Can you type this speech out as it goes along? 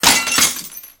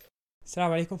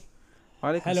Assalamu alaikum.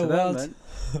 Walaikum Hello, salam, world. man.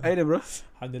 How you doing, bro?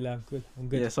 Alhamdulillah, I'm good. I'm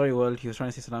good. Yeah, sorry, world. He was trying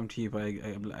to say salam to you, but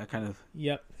I kind of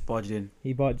Yep. barged in.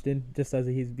 He barged in just as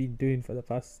he's been doing for the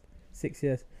past 6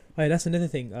 years. Oh, yeah, that's another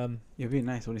thing. You're being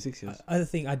nice. Only 6 years. Other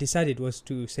thing I decided was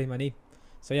to say my name.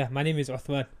 So yeah, my name is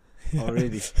Uthman. Oh,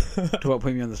 really? Talk about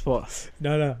putting me on the spot.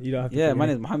 No, you don't have to. Yeah, put my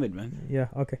your name's Mohammed, man. name. Yeah.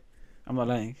 Okay. I'm not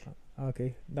lying.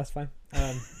 Okay, that's fine.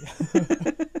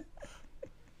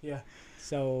 Yeah.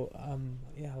 So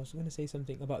yeah, I was gonna say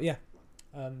something about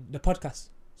the podcast.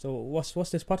 So what's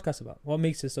this podcast about? What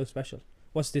makes it so special?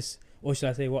 What's this, or should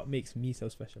I say, what makes me so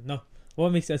special? No, what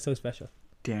makes it so special?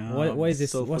 Damn. What is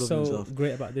this? So What's full of so himself.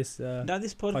 great about this? Now,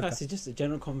 this podcast podcast. is just a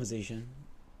general conversation.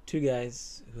 Two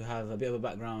guys who have a bit of a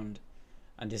background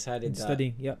and decided that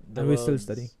Studying, yeah, the and we're still world's-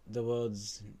 studying. the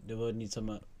world needs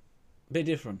something a bit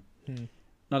different. Hmm.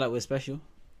 Not that we're special.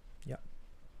 Yeah.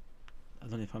 I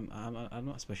don't know if I'm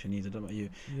not special needs. I don't know about you.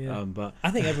 Yeah, But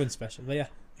I think everyone's special, but yeah,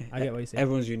 I get what you're saying.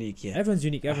 everyone's unique. Yeah. Everyone's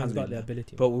unique. Everyone's got their Alhamdulillah.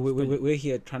 ability. But Brilliant. we're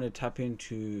here trying to tap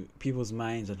into people's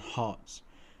minds and hearts,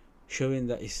 showing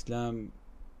that Islam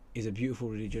is a beautiful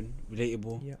religion,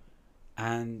 relatable, Yeah,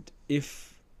 and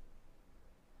if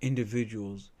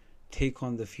individuals take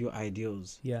on the few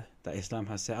ideals yeah, that Islam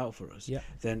has set out for us, Yeah.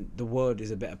 then the world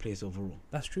is a better place overall.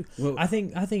 that's true. Well, I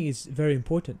think it's very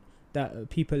important that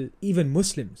people, even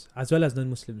Muslims as well as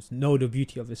non-Muslims, know the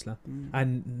beauty of Islam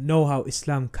and know how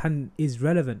Islam is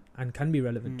relevant and can be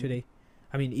relevant Mm. today.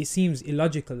 I mean, it seems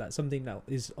illogical that something that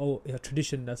is a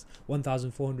tradition that's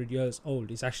 1,400 years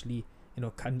old is actually,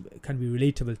 can be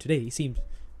relatable today. It seems,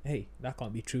 hey, that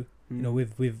can't be true.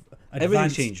 With everything's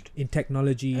advanced changed. in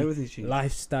technology, Everything's changed.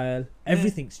 lifestyle,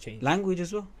 everything's changed. Language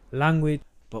as well. Language,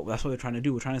 But that's what we're trying to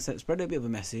do. We're trying to spread a bit of a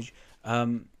message. But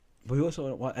we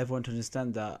also want everyone to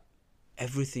understand that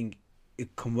everything,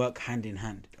 it can work hand in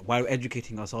hand while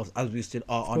educating ourselves as we still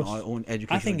are on course. our own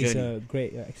educational I think journey. it's a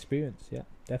great experience. Yeah,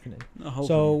 definitely. No, hopefully.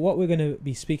 So what we're going to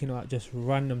be speaking about, just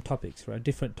random topics, right?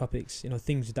 Different topics,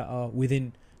 things that are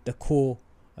within the core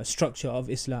structure of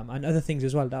Islam and other things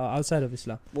as well that are outside of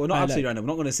Islam. Well, not I absolutely like- random. We're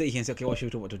not going to sit here and say, okay, what should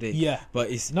we talk about today? Yeah. But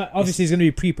it's Not, obviously, it's going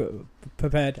to be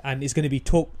prepared and it's going to be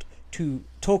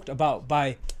talked about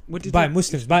by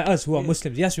Muslims, by us who are Yeah.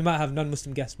 Muslims. Yes, we might have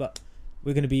non-Muslim guests, but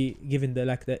we're going to be giving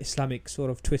the Islamic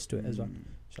sort of twist to it as well.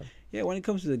 So- Yeah, when it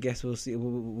comes to the guests, we'll see.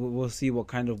 We'll see what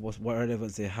kind of what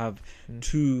relevance they have Mm.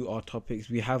 to our topics.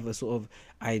 We have a sort of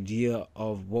idea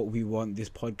of what we want this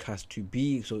podcast to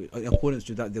be. So in accordance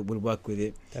to that, they will work with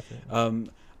it. Definitely.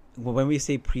 Well, when we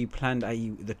say pre-planned, i.e.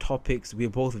 the topics, we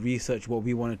both research what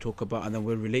we want to talk about, and then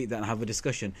we'll relate that and have a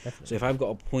discussion. Definitely. So if I've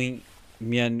got a point,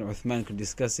 me and Uthman can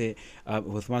discuss it.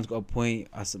 Uthman's got a point,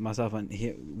 myself and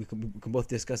here we can both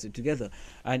discuss it together.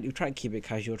 And we try to keep it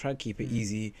casual, try to keep it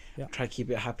easy, Yeah. try to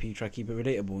keep it happy, try to keep it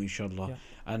relatable, inshallah. Yeah.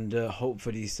 And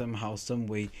hopefully somehow, some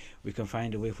way, we can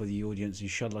find a way for the audience,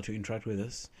 inshallah, to interact with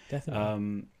us.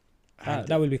 Definitely. And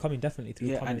that will be coming definitely through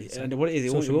yeah, comments. and what it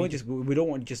is, social media. we don't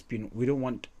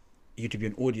want you to be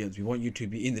an audience. We want you to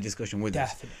be in the discussion with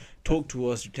us. Definitely. Talk to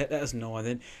us, let us know, and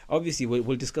then obviously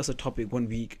we'll discuss a topic one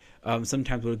week.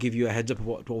 Sometimes we'll give you a heads up of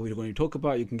what we're going to talk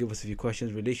about. You can give us a few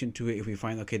questions in relation to it. If we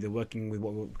find okay they're working with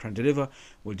what we're trying to deliver,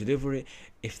 we'll deliver it.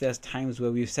 If there's times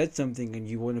where we've said something and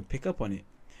you want to pick up on it,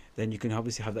 then you can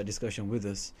obviously have that discussion with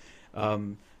us.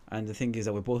 And the thing is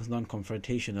that we're both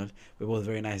non-confrontational. We're both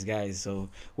very nice guys, so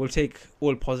we'll take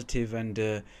all positive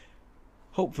and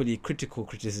hopefully critical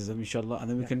criticism, inshallah, and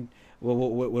then we can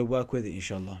we'll work with it,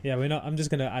 inshallah. Yeah, we're not. I'm just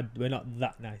gonna add. We're not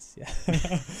that nice.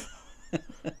 Yeah.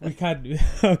 We can.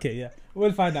 Okay. Yeah.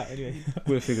 We'll find out anyway.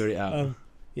 We'll figure it out.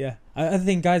 Yeah. I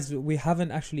think, guys, we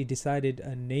haven't actually decided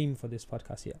a name for this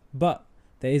podcast yet, but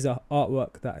there is a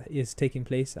artwork that is taking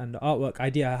place, and the artwork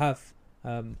idea I have,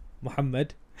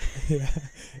 Muhammad,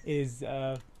 is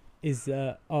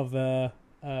of a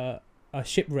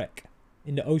shipwreck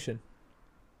in the ocean,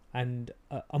 and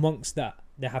amongst that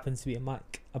there happens to be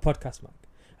a podcast mic.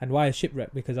 And why a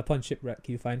shipwreck? Because upon shipwreck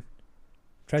you find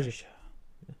treasure,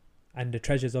 and the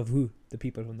treasures of who? The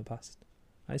people from the past.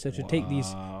 Right, so to take these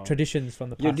Wow. traditions from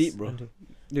the past. You're deep, bro. and to-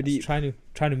 You're deep. Trying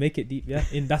to make it deep, yeah.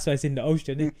 That's why it's in the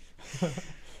ocean,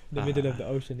 the middle of the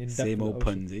ocean. In depth of Same the old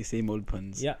ocean. puns, Same old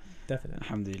puns. Yeah, definitely.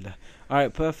 Alhamdulillah. All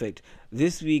right, perfect.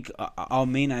 This week, our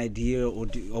main idea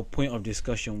or point of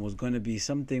discussion was going to be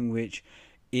something which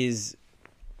is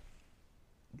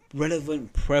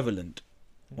relevant, prevalent.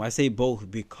 Well, I say both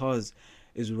because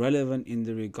it's relevant in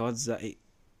the regards that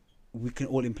we can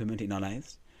all implement it in our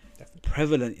lives. Definitely.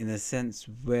 Prevalent in a sense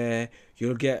where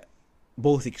you'll get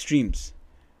both extremes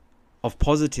of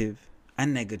positive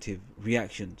and negative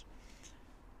reactions.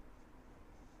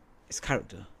 It's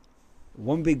character.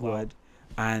 One big Wow. word,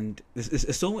 and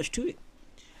there's so much to it.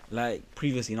 Like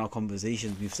previously in our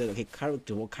conversations, we've said, okay,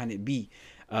 character, what can it be?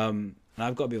 And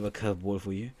I've got a bit of a curveball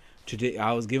for you. Today,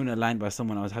 I was given a line by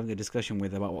someone I was having a discussion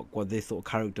with about what they thought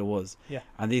character was. Yeah.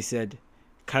 And they said,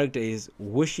 character is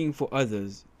wishing for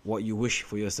others what you wish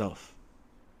for yourself.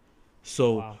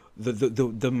 So Wow.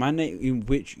 the manner in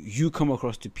which you come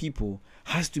across to people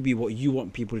has to be what you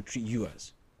want people to treat you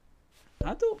as.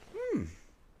 I thought,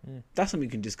 that's something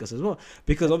we can discuss as well,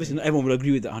 because obviously not everyone will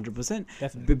agree with that 100%.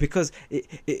 Definitely. Because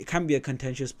it can be a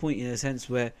contentious point in a sense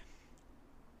where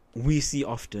we see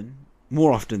often,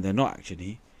 more often than not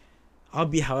actually, I'll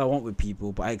be how I want with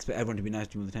people, but I expect everyone to be nice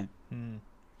to me all the time.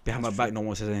 Behind That's my back, true. no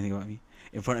one says anything about me.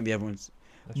 In front of me, everyone's.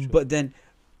 That's true. But then,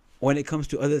 when it comes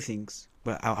to other things,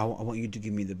 but I want you to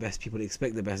give me the best. People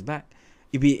expect the best back.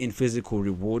 It be in physical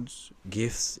rewards,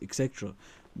 gifts, etc.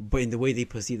 But in the way they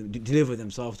perceive them, deliver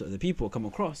themselves to other people, come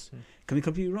across, can be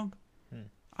completely wrong.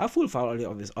 I fall foul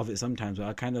of it sometimes, where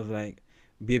I kind of like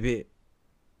be a bit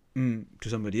to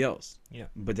somebody else. Yeah.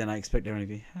 But then I expect everyone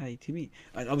to be hi to me,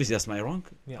 and obviously that's my wrong.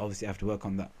 Yeah. Obviously I have to work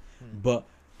on that. But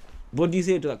what do you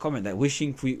say to that comment? Like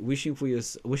wishing for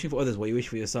others what you wish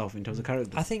for yourself in terms of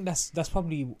character. I think that's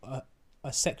probably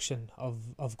a section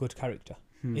of good character,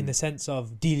 in the sense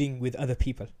of dealing with other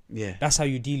people. Yeah. That's how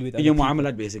you deal with In other your people.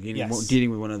 muamalat basically, Yes.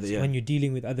 dealing with one another. So Yeah. when you're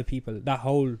dealing with other people, that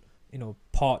whole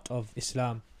part of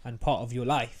Islam and part of your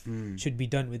life should be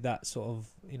done with that sort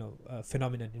of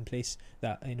phenomenon in place,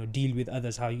 that deal with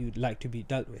others how you'd like to be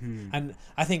dealt with. And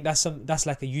I think that's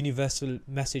like a universal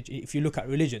message. If you look at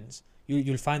religions,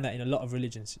 you'll find that in a lot of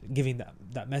religions giving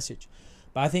that message.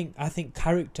 But I think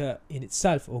character in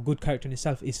itself, or good character in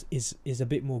itself, is a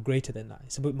bit more greater than that.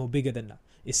 It's a bit more bigger than that.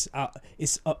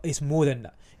 It's more than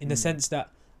that, in the sense that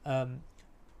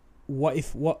what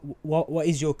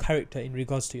is your character in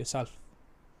regards to yourself,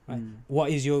 right?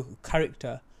 What is your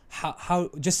character? How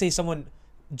just say someone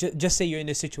just say you're in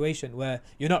a situation where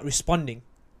you're not responding,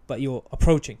 but you're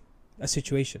approaching a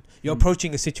situation. You're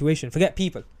approaching a situation. Forget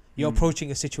people. You're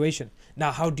approaching a situation.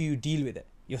 Now, how do you deal with it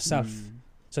yourself?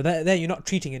 So there you're not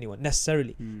treating anyone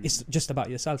necessarily. It's just about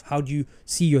yourself. How do you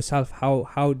see yourself?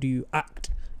 How do you act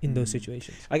in those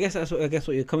situations? I guess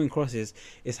what you're coming across is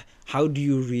how do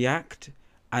you react,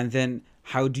 and then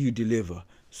how do you deliver.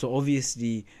 So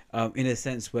obviously, in a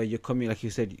sense where you're coming, like you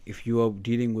said, if you are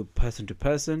dealing with person to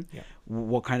person,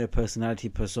 what kind of personality,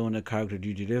 persona, character do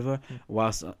you deliver?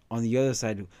 Whilst on the other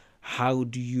side, how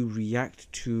do you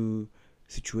react to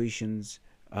situations,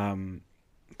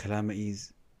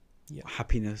 calamities,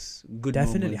 happiness, good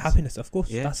Definitely moments? happiness, of course.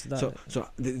 Yeah. That's that. So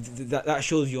that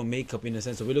shows your makeup in a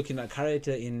sense. So we're looking at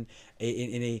character in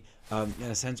a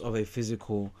sense of a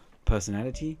physical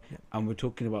personality, and we're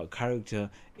talking about character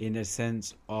in a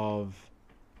sense of,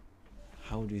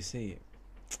 how would we say it?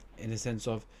 In a sense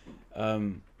of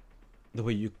the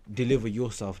way you deliver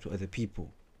yourself to other people.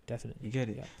 Definitely. You get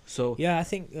it? Yeah. So Yeah, I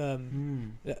think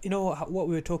what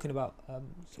we were talking about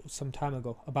some time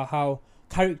ago, about how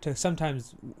character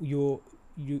sometimes you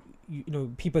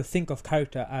people think of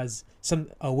character as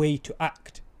a way to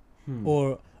act,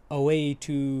 or a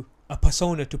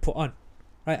persona to put on,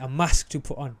 right? A mask to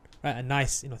put on, right? A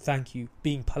nice thank you,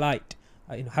 being polite,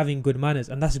 having good manners,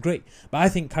 and that's great. But I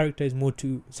think character is more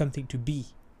to something to be.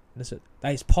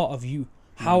 That is part of you.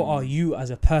 How are you as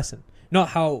a person, not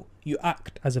how you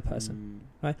act as a person,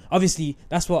 right? Obviously,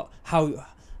 that's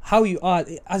how you are.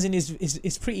 As in,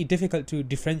 is pretty difficult to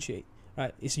differentiate,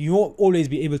 right? You won't always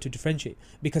be able to differentiate,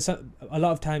 because a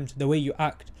lot of times the way you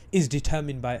act is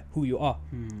determined by who you are,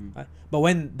 right? But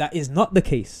when that is not the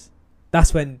case,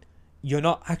 that's when you're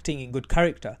not acting in good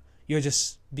character. You're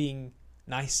just being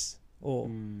nice,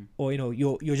 or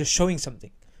you're just showing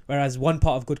something. Whereas one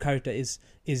part of good character is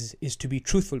to be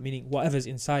truthful, meaning whatever's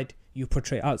inside you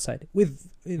portray outside with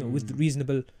with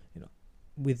reasonable,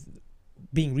 with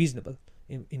being reasonable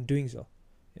in doing so.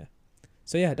 Yeah.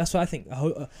 So yeah, that's what I think.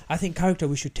 I think character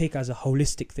we should take as a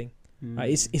holistic thing.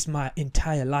 Right? It's my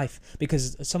entire life,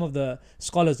 because some of the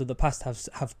scholars of the past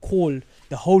have called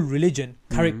the whole religion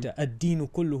character. Ad-deenu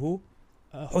kulluhu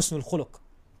husnul khuluq.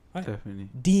 Right? definitely.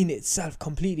 Deen itself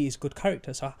completely is good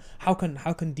character. So how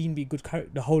can deen be good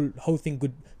character? The whole thing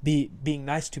could be being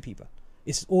nice to people.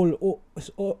 It's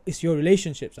it's your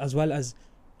relationships as well as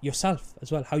yourself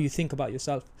as well. How you think about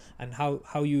yourself, and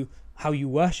how you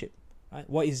worship. Right?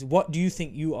 What do you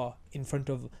think you are in front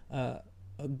of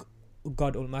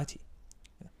God Almighty?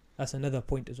 That's another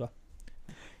point as well.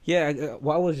 Yeah,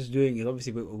 what I was just doing is,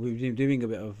 obviously we've been doing a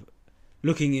bit of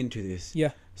looking into this.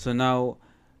 Yeah. So now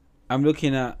I'm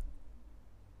looking at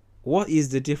what is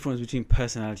the difference between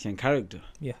personality and character.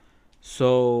 Yeah.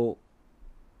 So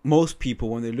most people,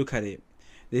 when they look at it,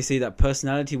 they say that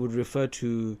personality would refer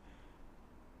to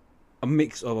a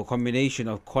mix of a combination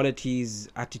of qualities,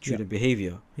 attitude, and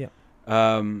behavior. Yeah.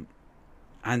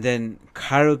 And then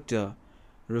character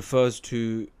refers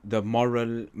to the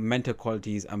moral, mental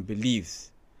qualities and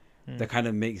beliefs that kind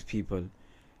of makes people.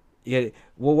 Yeah.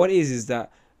 Well, what is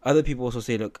that other people also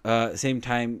say, look, same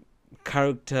time,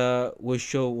 character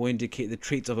will indicate the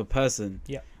traits of a person,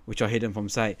 which are hidden from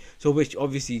sight. So, which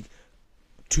obviously,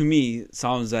 to me,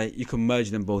 sounds like you can merge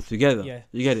them both together. Yeah.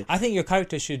 You get it? I think your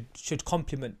character should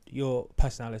complement your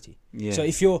personality. Yeah. So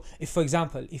if for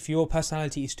example, if your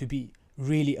personality is to be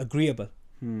really agreeable,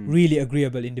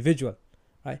 individual,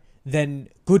 right? Then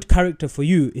good character for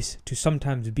you is to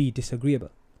sometimes be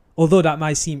disagreeable. Although that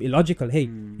might seem illogical, hey,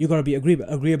 you gotta be agreeable.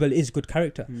 Agreeable is good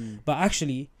character. But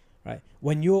actually, right,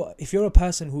 if you're a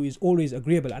person who is always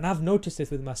agreeable, and I've noticed this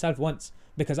with myself once,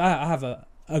 because I have a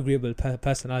agreeable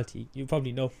personality. You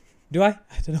probably know. Do I?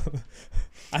 I don't know.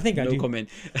 I think I do. No comment.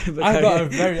 I've got a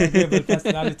very agreeable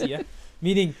personality, yeah.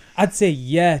 Meaning, I'd say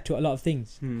yeah to a lot of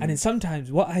things. And then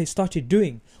sometimes what I started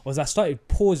doing was I started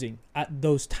pausing at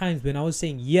those times when I was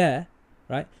saying yeah,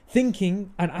 right?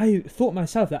 Thinking, and I thought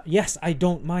myself that, yes, I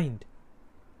don't mind,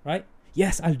 right?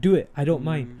 Yes, I'll do it. I don't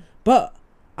mind. But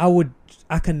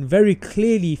I can very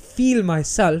clearly feel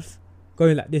myself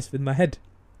going like this with my head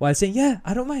while saying, yeah,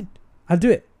 I don't mind. I'll do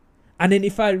it. And then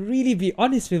if I really be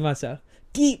honest with myself,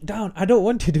 deep down, I don't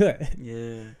want to do it.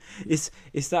 Yeah,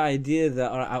 it's that idea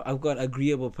that I've got an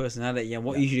agreeable personality, and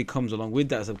what usually comes along with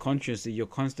that subconsciously, you're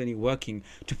constantly working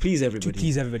to please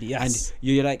everybody. Yes. And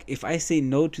you're like, if I say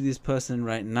no to this person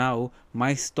right now,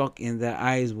 my stock in their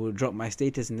eyes will drop, my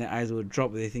status in their eyes will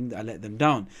drop. They think that I let them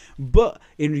down. But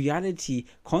in reality,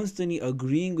 constantly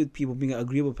agreeing with people, being an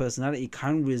agreeable personality,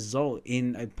 can result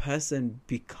in a person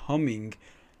becoming,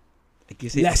 like you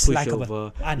say, less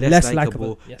likable and less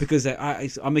likable, yes. Because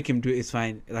I'll make him do it, it's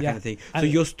fine, that kind of thing. So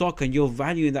your stock and your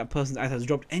value in that person's eyes has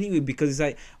dropped anyway, because it's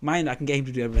like, mine, I can get him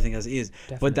to do everything as it is.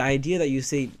 Definitely. But the idea that you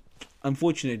say,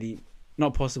 unfortunately,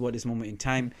 not possible at this moment in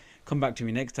time, come back to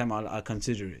me next time, I'll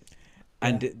consider it.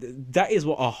 And that is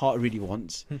what our heart really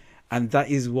wants. And that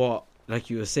is what, like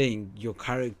you were saying, your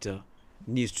character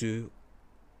needs to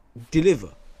deliver.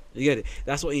 You get it?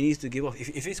 That's what he needs to give off.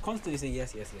 If it's constantly saying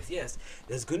yes,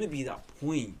 there's going to be that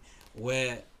point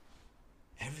where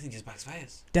everything just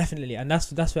backfires. Definitely. And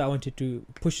that's where I wanted to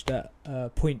push the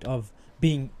point of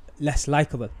being less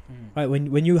likable. Right?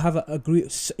 When you have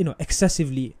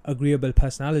excessively agreeable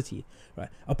personality, right?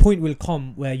 A point will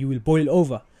come where you will boil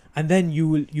over. And then you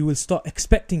will start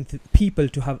expecting people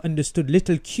to have understood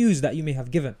little cues that you may have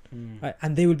given, right?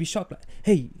 And they will be shocked, like,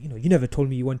 hey, you never told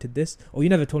me you wanted this, or you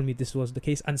never told me this was the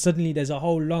case. And suddenly there's a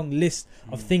whole long list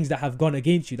of things that have gone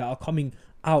against you that are coming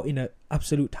out in an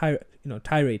absolute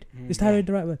tirade. Is tirade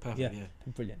the right word? Perfect, yeah.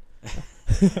 Brilliant.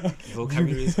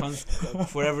 Vocabulary is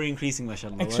forever increasing,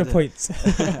 mashallah. Extra points.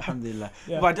 Alhamdulillah.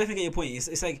 Yeah. But I definitely get your point.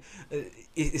 It's like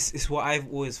it's what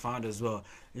I've always found as well.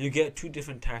 You get two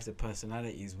different types of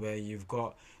personalities, where you've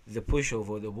got the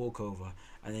pushover, the walkover,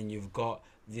 and then you've got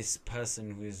this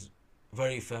person who is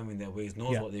very firm in their ways,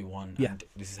 knows what they want, and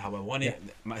this is how I want it,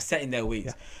 set in their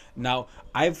ways. Now,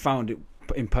 I've found it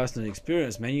in personal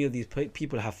experience, many of these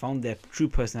people have found their true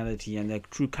personality and their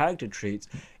true character traits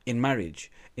in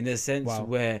marriage, in the sense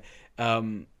where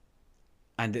and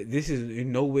this is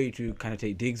in no way to kind of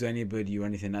take digs or anybody or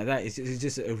anything like that. It's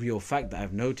just a real fact that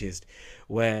I've noticed,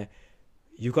 where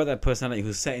you've got that personality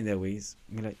who's set in their ways.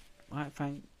 You're like, all right,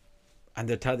 fine. And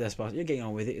they'll tell their spouse, you're getting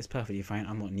on with it, it's perfectly fine,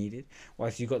 I'm not needed.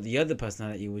 Whilst you've got the other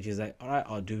personality, which is like, all right,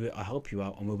 I'll do it, I'll help you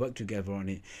out, and we'll work together on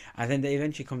it. And then there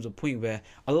eventually comes a point where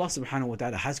Allah subhanahu wa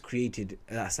ta'ala has created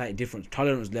that slight different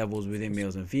tolerance levels within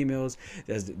males and females.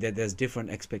 There's different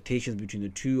expectations between the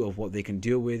two of what they can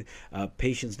deal with,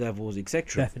 patience levels,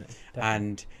 etc. Definitely.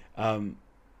 And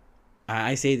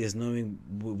I say this knowing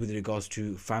with regards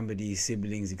to family,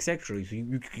 siblings, etc. So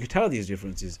you tell these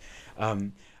differences.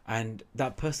 And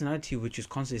that personality which is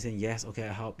constantly saying yes, okay,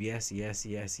 I help, yes,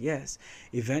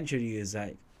 eventually is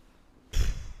like,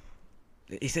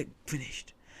 it's like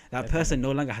finished. That person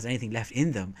no longer has anything left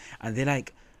in them, and they're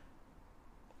like,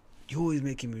 you're always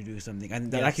making me do something.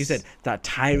 And like you said, that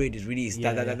tirade is really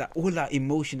that all that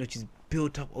emotion which is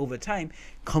built up over time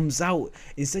comes out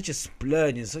in such a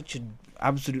splurge, in such an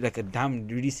absolute, like a dam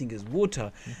releasing its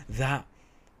water, that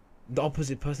the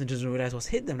opposite person doesn't realize what's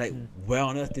hit them. Like, where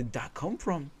on earth did that come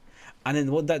from? And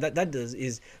then what that does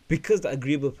is, because the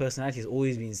agreeable personality has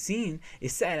always been seen,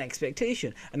 it's set an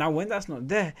expectation. And now when that's not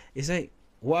there, it's like,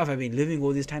 what have I been living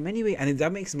all this time anyway? And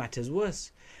that makes matters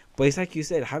worse. But it's like you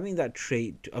said, having that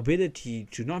trait, ability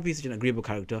to not be such an agreeable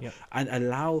character, and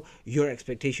allow your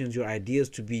expectations, your ideas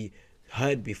to be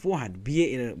heard beforehand, be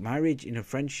it in a marriage, in a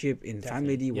friendship, in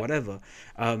Definitely, family, yeah. whatever.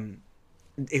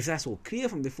 If that's all clear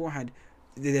from beforehand,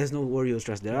 there's no worry or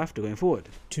stress thereafter going forward.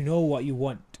 To know what you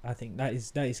want, I think that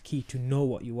is key, to know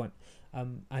what you want.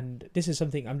 And this is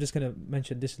something I'm just going to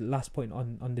mention this last point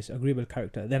on this agreeable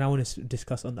character, then I want to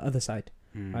discuss on the other side,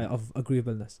 right, of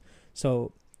agreeableness.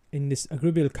 So in this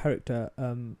agreeable character,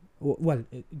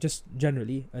 just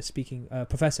generally speaking,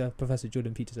 Professor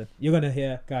Jordan Peterson, you're going to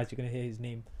hear his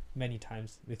name many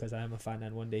times because I am a fan,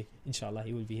 and one day inshallah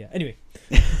he will be here. Anyway,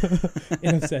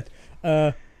 enough said.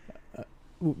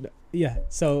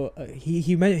 So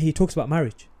he talks about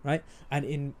marriage, right? And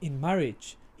in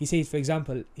marriage, he says, for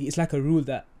example, it's like a rule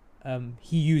that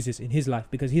he uses in his life,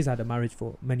 because he's had a marriage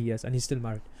for many years and he's still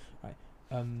married, right?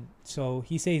 So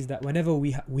he says that whenever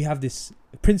we have this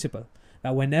principle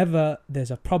that whenever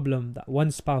there's a problem that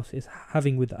one spouse is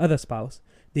having with the other spouse,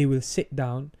 they will sit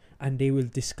down and they will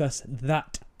discuss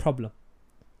that problem.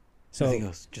 So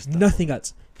nothing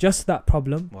else, just that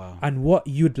problem. Wow. And what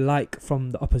you'd like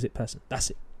from the opposite person. That's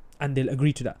it. And they'll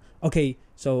agree to that. Okay,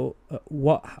 so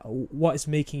what is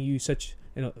making you such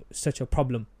a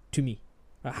problem to me?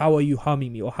 How are you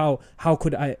harming me? Or how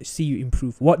could I see you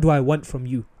improve? What do I want from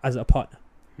you as a partner?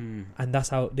 And that's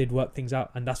how they'd work things out,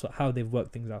 and that's how they've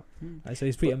worked things out. Right, so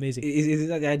it's pretty amazing. Is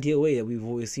that the ideal way that we've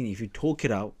always seen? If you talk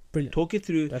it out, Brilliant. Talk it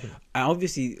through, Definitely. and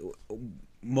obviously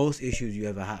most issues you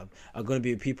ever have are going to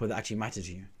be with people that actually matter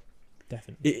to you.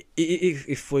 Definitely.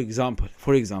 If for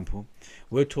example,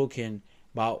 we're talking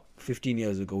about 15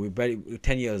 years ago,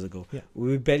 10 years ago, Yeah.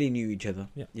 we barely knew each other,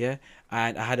 Yeah.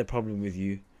 and I had a problem with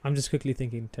you. I'm just quickly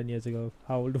thinking 10 years ago,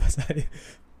 how old was I?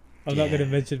 I'm not going to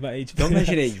mention my age. Don't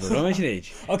mention age, bro. Don't mention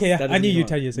age. Okay, yeah, That I knew doesn't you count.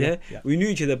 10 years ago. Yeah? We knew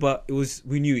each other, but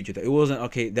we knew each other. It wasn't,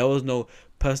 okay, there was no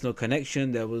personal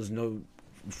connection, there was no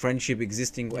friendship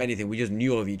existing or anything. We just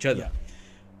knew of each other. Yeah.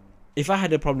 If I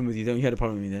had a problem with you, then you had a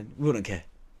problem with me, then we wouldn't care.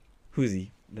 Who's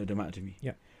he? No, don't matter to me.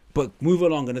 Yeah. But move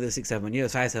along another 6-7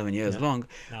 years, 5-7 years long.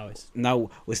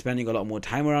 Now we're spending a lot more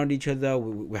time around each other.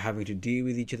 We're having to deal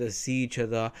with each other, see each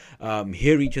other,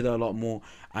 hear each other a lot more.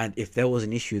 And if there was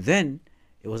an issue, then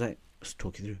it was like, let's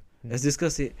talk it through. Let's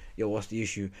discuss it. Yo, what's the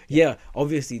issue? Yeah,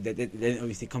 obviously then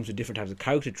obviously it comes with different types of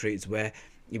character traits where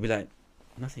you'd be like,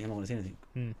 nothing. I'm not gonna say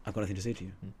anything. I've got nothing to say to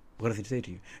you. I've got nothing to say to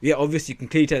you. Yeah, obviously you can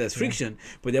clearly tell there's friction,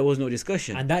 but there was no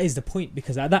discussion. And that is the point,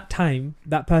 because at that time,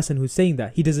 that person who's saying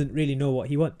that, he doesn't really know what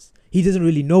he wants. He doesn't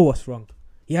really know what's wrong.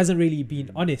 He hasn't really been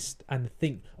honest and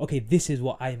think, okay, this is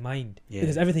what I mind. Yeah.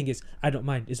 Because everything is, I don't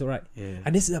mind, it's all right. Yeah.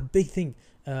 And this is a big thing.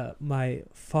 My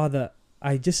father,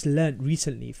 I just learned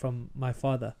recently from my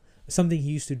father, something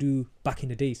he used to do back in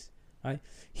the days, right?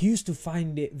 He used to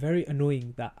find it very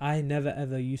annoying that I never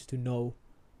ever used to know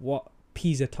what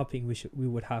pizza topping we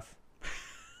would have,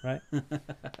 right?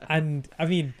 And I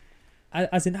mean,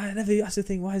 as in, I never asked the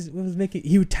thing, what was making,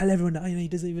 he would tell everyone that, he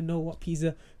doesn't even know what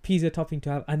pizza topping to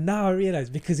have. And now I realize,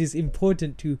 because it's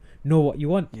important to know what you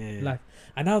want. Like,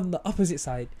 and now on the opposite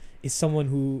side is someone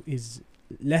who is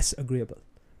less agreeable,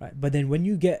 right? But then when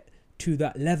you get to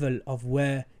that level of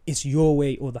where it's your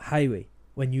way or the highway,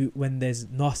 when there's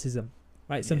narcissism,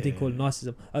 right? Something called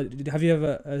narcissism. Have you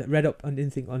ever read up on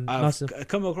anything on narcissism? I've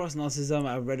come across narcissism.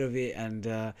 I've read of it,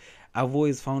 and I've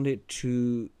always found it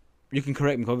to. You can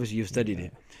correct me. Obviously, you've studied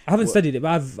it. I haven't studied it,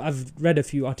 but I've read a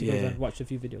few articles and watched a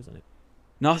few videos on it.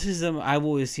 Narcissism, I've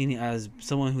always seen it as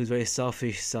someone who's very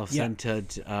selfish,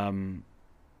 self-centered.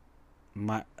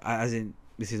 As in,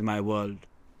 this is my world.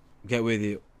 Get with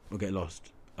it or get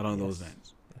lost. Along those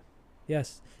lines.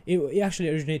 Yes, it actually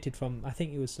originated from, I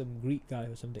think it was some Greek guy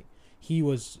or something. He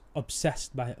was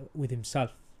obsessed with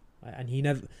himself, right?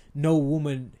 And no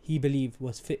woman he believed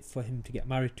was fit for him to get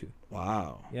married to.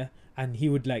 Wow. Yeah, and he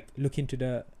would like look into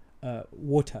the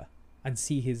water and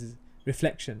see his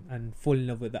reflection and fall in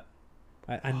love with that.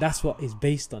 Right? And that's what is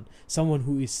based on someone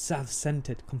who is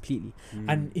self-centered completely.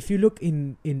 And if you look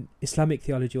in Islamic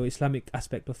theology or Islamic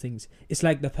aspect of things, it's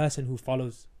like the person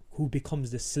who becomes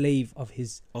the slave of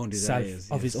his own desires,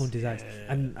 his own desires.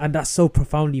 And that's so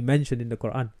profoundly mentioned in the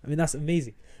Quran. I mean, that's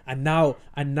amazing. And now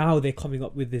they're coming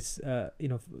up with this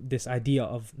this idea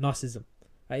of narcissism.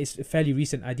 It's a fairly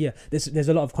recent idea. There's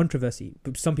a lot of controversy,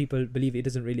 but some people believe it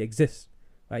doesn't really exist.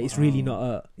 Right? It's really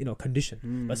not a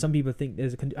condition. But some people think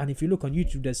there's a condition. And if you look on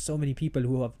YouTube, there's so many people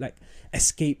who have like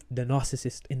escaped the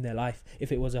narcissist in their life.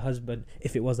 If it was a husband,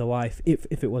 if it was a wife,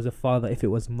 if it was a father, if it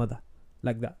was a mother.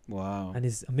 Like that. Wow. And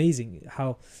it's amazing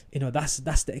how that's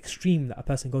the extreme that a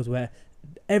person goes, where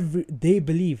they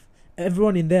believe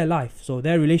everyone in their life, so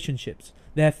their relationships,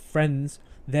 their friends,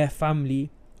 their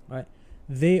family, right,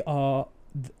 they are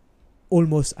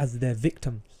almost as their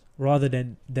victims rather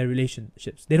than their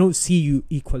relationships. They don't see you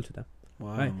equal to them.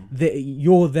 Wow. Right?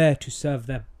 You're there to serve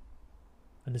them.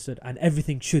 Understood? And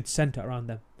everything should center around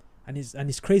them. And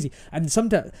it's crazy. And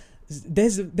sometimes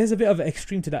there's a bit of an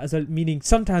extreme to that as well, meaning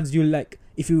sometimes you'll like,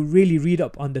 if you really read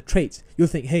up on the traits, you'll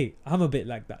think, hey, I'm a bit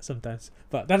like that sometimes.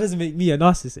 But that doesn't make me a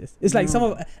narcissist. It's like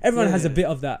everyone has a bit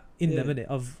of that in them, innit?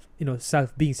 Of,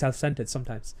 being self-centered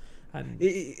sometimes. And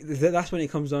that's when it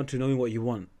comes down to knowing what you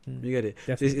want. You get it?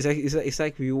 It's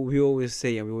like we always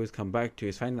say, and we always come back to,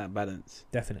 is finding that balance.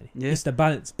 Definitely. Yeah. It's the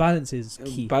balance. Balance is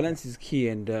key. Balance is key,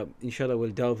 and inshallah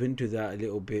we'll delve into that a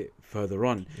little bit further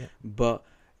on. Yeah. But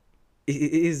it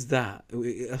is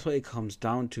that's what it comes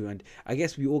down to. And I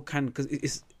guess we all can, because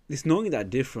it's knowing that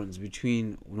difference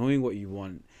between knowing what you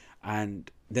want and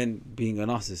then being a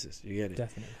narcissist. You get it?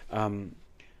 Definitely.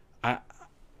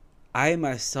 I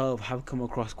myself have come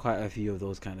across quite a few of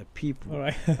those kind of people. All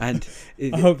right. And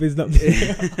I hope it's not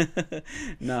me.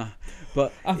 Nah,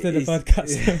 but after the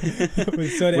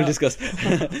podcast we'll discuss.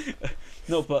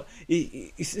 No, but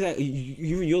it's like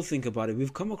you'll think about it.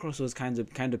 We've come across those kind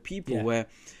of people where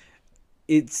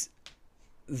it's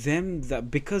them that,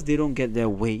 because they don't get their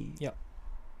way. Yeah.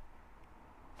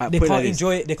 They can't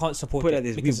enjoy it. They can't support it.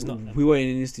 This. Because it's not them. We were in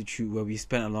an institute where we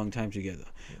spent a long time together.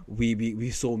 Yeah.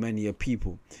 We saw many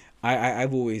people.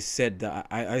 I've always said that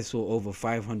I saw over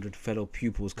 500 fellow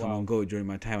pupils come and go during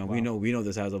my time, and we know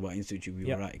the size of our institute we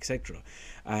were at, etc.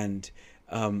 And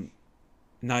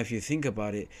now, if you think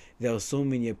about it, there were so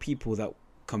many people that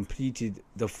completed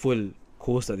the full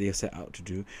course that they set out to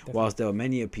do, whilst there were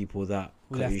many people that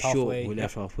who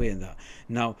left halfway in that.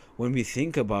 Now, when we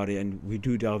think about it and we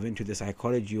do delve into the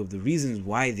psychology of the reasons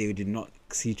why they did not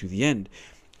see to the end,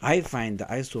 I find that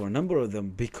I saw a number of them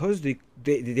because they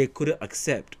couldn't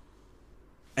accept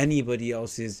anybody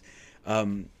else's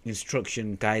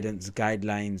instruction, guidance,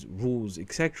 guidelines, rules,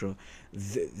 etc.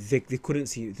 They couldn't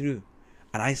see it through.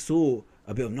 And I saw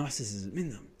a bit of narcissism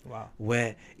in them. Wow.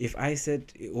 Where if I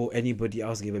said, or anybody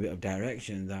else gave a bit of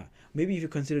direction, that maybe if you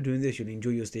consider doing this, you'll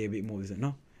enjoy your stay a bit more. They said,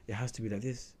 no, it has to be like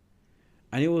this.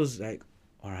 And it was like,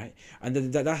 all right. And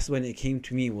that's when it came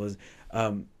to me was,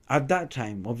 at that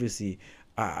time, obviously,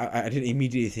 I didn't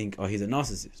immediately think, oh, he's a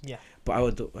narcissist. Yeah. But I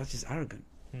would thought, that's just arrogant.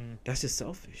 That's just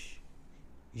selfish.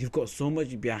 You've got so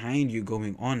much behind you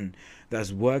going on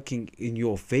that's working in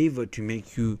your favor to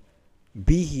make you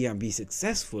be here and be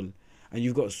successful. And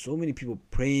you've got so many people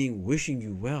praying, wishing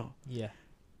you well. Yeah.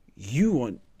 You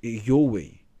want it your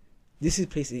way. This is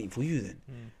place ain't for you then.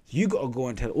 You got to go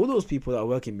and tell all those people that are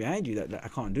working behind you that I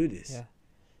can't do this. Yeah.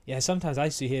 Yeah, sometimes I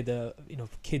used to hear the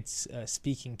kids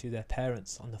speaking to their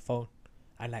parents on the phone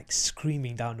and like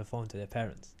screaming down the phone to their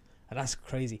parents. And that's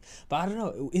crazy. But I don't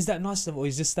know, is that narcissism, or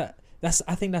is just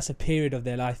I think that's a period of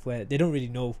their life where they don't really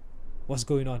know what's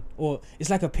going on, or it's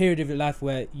like a period of your life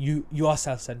where you are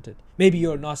self-centered. Maybe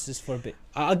you're a narcissist for a bit.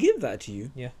 I'll give that to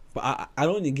you. Yeah. But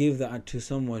I'll only give that to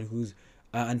someone who's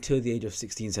until the age of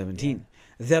 16, 17. Yeah.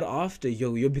 Thereafter,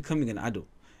 you're becoming an adult.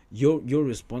 You're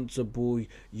responsible.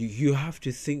 You have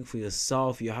to think for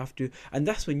yourself. You have to, and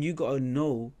that's when you gotta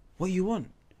know what you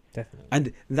want. Definitely.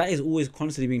 And that is always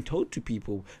constantly being told to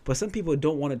people. But some people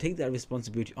don't want to take that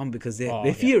responsibility on because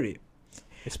they fear it.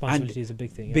 Responsibility is a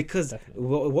big thing. Yeah, because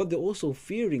what they're also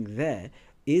fearing there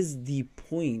is the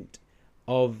point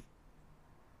of,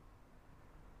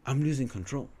 I'm losing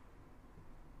control.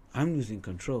 I'm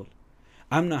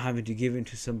not having to give in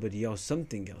to somebody else,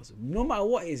 something else. No matter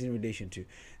what it is in relation to.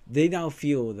 They now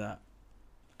feel that,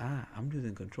 I'm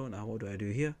losing control now. What do I do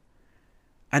here?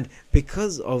 And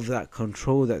because of that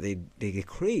control that they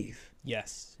crave.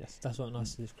 Yes, that's what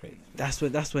narcissists crave.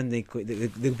 That's when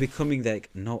they're becoming like,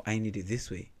 no, I need it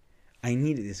this way.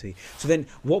 So then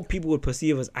what people would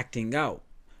perceive as acting out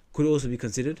could also be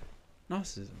considered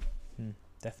narcissism.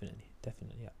 Definitely,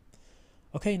 yeah.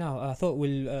 Okay, now I thought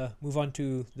we'll move on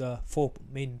to the 4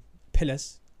 main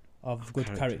pillars of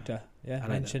good character. Yeah,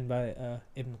 mentioned by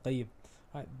Ibn Qayyim.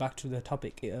 Right, back to the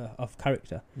topic of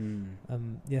character.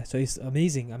 So it's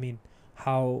amazing. I mean,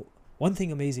 one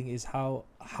thing amazing is how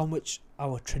much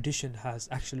our tradition has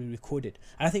actually recorded.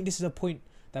 And I think this is a point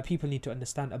that people need to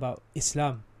understand about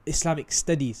Islamic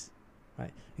studies,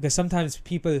 right? Because sometimes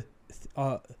people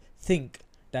think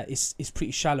that it's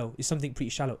pretty shallow. It's something pretty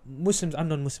shallow. Muslims and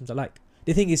non-Muslims alike.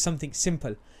 They think it's something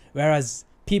simple, whereas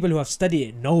people who have studied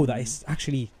it know that it's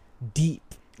actually deep.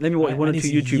 Let me watch one or two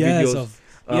YouTube videos of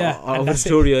a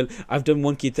tutorial. I've done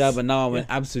one kitab and now I'm an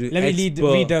absolute Let me expert.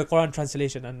 read the Quran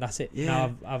translation and that's it.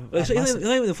 Now it's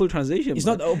not even the full translation. It's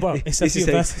not, it's a few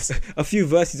verses. A few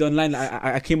verses online.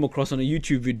 I came across on a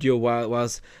YouTube video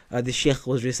whilst the sheikh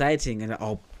was reciting,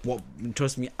 and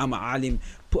trust me, I'm a alim.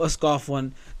 Put a scarf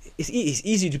on. It's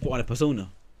easy to put on a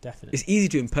persona. Definitely. It's easy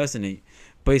to impersonate,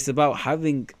 but it's about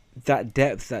having that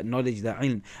depth, that knowledge, that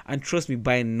ilm. And trust me,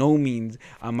 by no means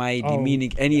am I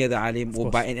demeaning any other alim,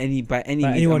 or by any means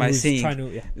am I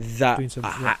saying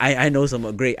that I know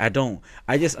someone great. I don't.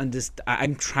 I just understand.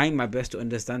 I'm trying my best to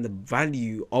understand the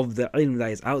value of the ilm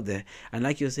that is out there. And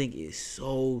like you're saying, it's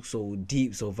so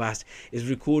deep, so vast. It's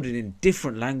recorded in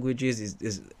different languages.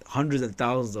 Is hundreds and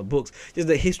thousands of books. Just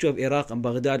the history of Iraq and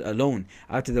Baghdad alone,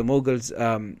 after the Mughals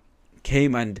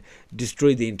came and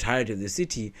destroyed the entirety of the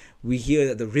city, we hear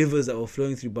that the rivers that were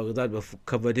flowing through Baghdad were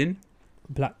covered in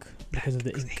black because of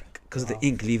the ink. Because of the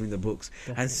ink leaving the books.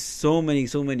 Definitely. And so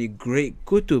many great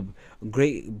kutub,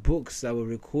 great books that were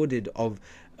recorded of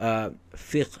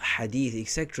fiqh, hadith,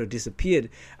 etc. disappeared,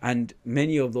 and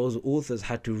many of those authors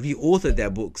had to re-author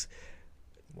their books.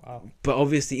 Wow. But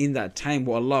obviously in that time,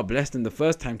 what Allah blessed them the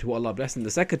first time to what Allah blessed them the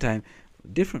second time,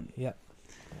 different. Yeah.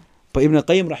 But Ibn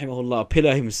Qayyim rahimahullah,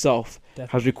 pillar himself,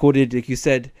 has recorded, like you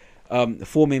said,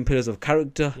 4 main pillars of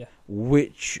character,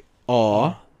 which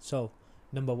are... So,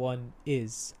 number 1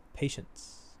 is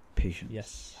patience. Patience.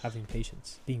 Yes, having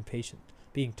patience, being patient,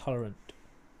 being tolerant.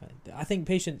 I think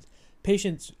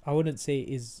patience, I wouldn't say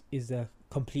is a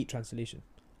complete translation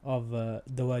of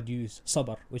the word used,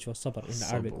 sabr, which was sabr in the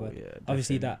Arabic word. Yeah,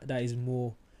 obviously, that is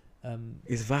more...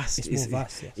 it's vast. It's more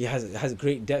vast. Yes. It has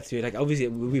great depth to it. Like obviously,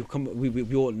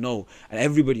 we all know, and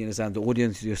everybody understands. The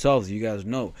audience, yourselves, you guys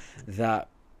know that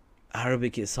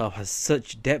Arabic itself has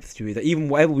such depth to it that even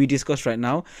whatever we discuss right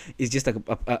now is just like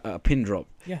a pin drop.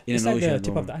 Yeah, it's like the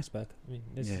tip of the iceberg. I mean,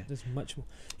 there's much more.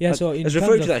 Yeah, but so let's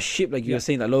refer to that ship, like you were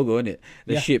saying, that logo, innit?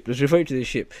 The ship. Let's refer to the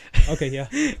ship. Okay, yeah,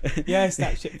 yeah, it's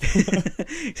that ship.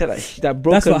 that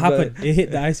broken. That's what happened. It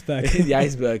hit the iceberg. It hit the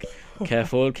iceberg.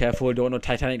 Careful. Don't want no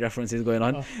Titanic references going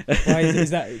on. Why is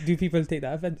that? Do people take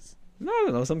that offense?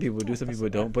 No. Some people do, some people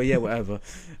don't. But yeah, whatever.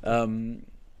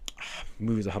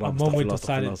 Movies are haram. A moment of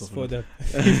silence for the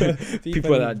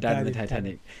people that died in the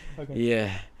Titanic. Okay.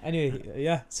 Yeah. Anyway,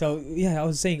 yeah. So yeah, I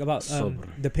was saying about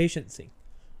the patience thing,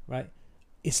 right?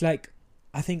 It's like,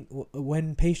 I think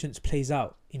when patience plays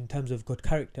out in terms of good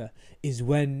character is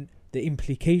when the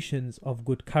implications of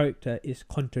good character is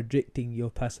contradicting your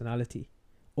personality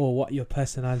or what your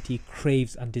personality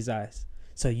craves and desires.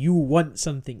 So you want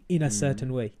something in a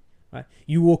certain way, right?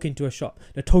 You walk into a shop,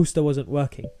 the toaster wasn't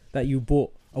working that you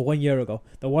bought 1 year ago,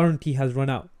 the warranty has run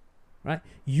out, right?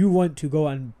 You want to go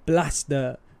and blast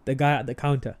the guy at the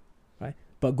counter, right?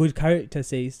 But good character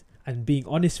says, and being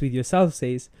honest with yourself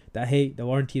says that, hey, the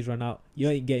warranty's run out, you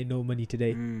ain't getting no money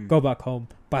today, go back home,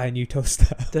 buy a new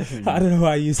toaster. Definitely. I don't know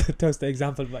why I use a toaster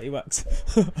example, but it works.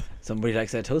 Somebody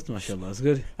likes that toaster, mashallah, that's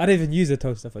good. I don't even use a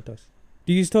toaster for toast.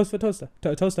 Do you use toast for toaster?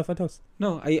 Toaster for toast?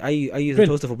 No, I use a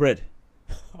toaster for bread.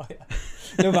 Oh, yeah.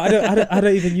 No, but I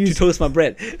don't even use to toast my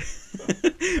bread.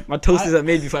 My toast is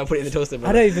made before I put it in the toaster.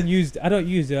 Brother. I don't use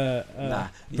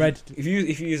bread. If you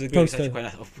use a good toaster, quite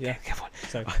nice. Yeah, careful.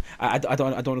 Sorry. I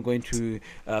don't want to go into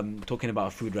talking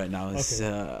about food right now. It's,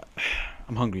 okay.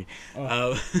 I'm hungry.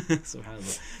 Oh.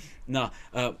 Subhanallah. No,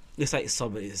 it's like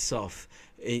sabr itself.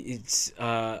 It's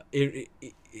one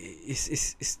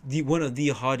of the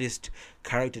hardest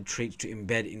character traits to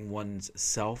embed in one's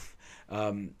self.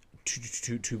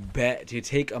 To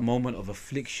take a moment of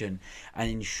affliction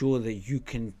and ensure that you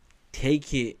can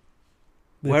take it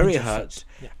where it hurts,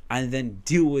 and then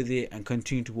deal with it and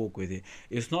continue to walk with it.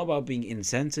 It's not about being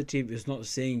insensitive. It's not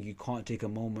saying you can't take a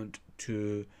moment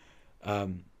to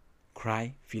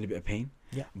cry, feel a bit of pain.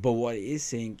 Yeah. But what it is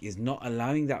saying is not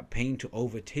allowing that pain to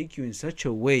overtake you in such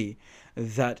a way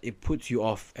that it puts you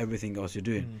off everything else you're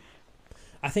doing.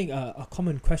 I think a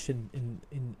common question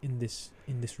in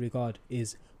this regard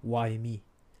is, why me?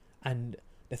 And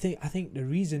I think the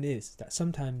reason is that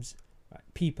sometimes, right,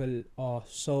 people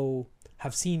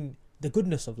have seen the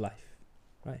goodness of life,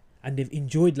 right, and they've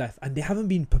enjoyed life, and they haven't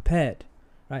been prepared,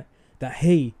 right, that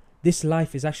hey, this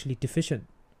life is actually deficient,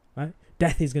 right?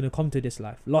 Death is going to come to this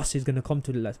life, loss is going to come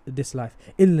to this life,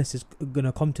 illness is going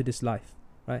to come to this life,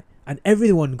 right? And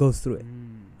everyone goes through it.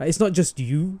 Right? It's not just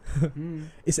you.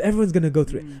 It's everyone's going to go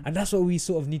through it. And that's what we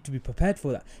sort of need to be prepared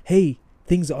for, that, hey,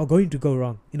 things are going to go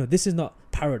wrong. This is not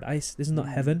paradise. This is not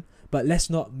heaven. But let's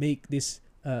not make this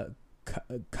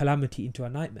calamity into a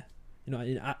nightmare.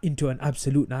 Into an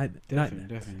absolute nightmare.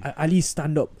 Definitely. At least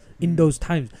stand up in those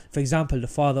times. For example, the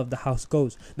father of the house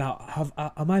goes. Now,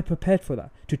 am I prepared for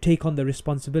that? To take on the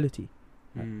responsibility?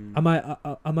 Am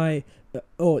I?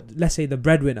 Let's say the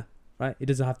breadwinner. Right, it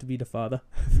doesn't have to be the father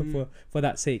for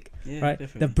that sake, right?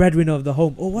 Definitely. The breadwinner of the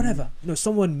home or whatever,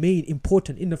 someone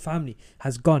important in the family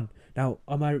has gone. Now,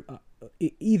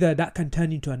 either that can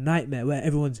turn into a nightmare where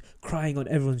everyone's crying on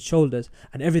everyone's shoulders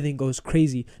and everything goes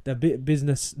crazy,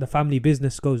 the family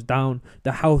business goes down,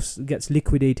 the house gets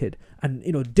liquidated,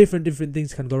 and different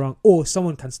things can go wrong. Or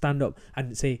someone can stand up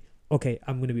and say, okay,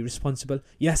 I'm going to be responsible.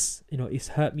 Yes, it's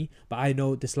hurt me, but I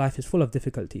know this life is full of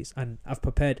difficulties and I've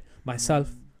prepared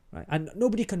myself, right? And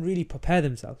nobody can really prepare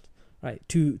themselves, right,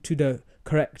 to the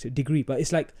correct degree. But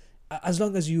it's like, as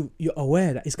long as you're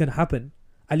aware that it's going to happen,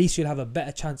 at least you'll have a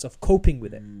better chance of coping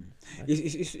with it. Right?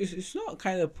 It's not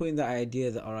kind of putting that idea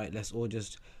that, all right, let's all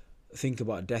just think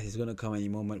about death is going to come any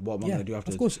moment. What am I going to do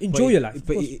after? Of course, enjoy your life.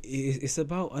 But it's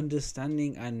about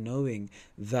understanding and knowing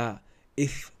that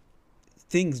if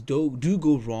things do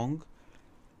go wrong,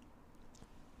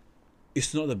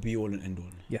 it's not the be all and end all.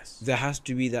 Yes. There has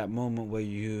to be that moment where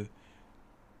you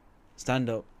stand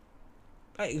up.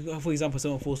 Like, for example,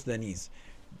 someone falls to their knees.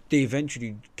 They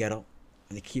eventually get up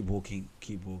and they keep walking.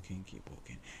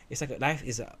 It's like life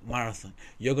is a marathon.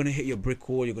 You're going to hit your brick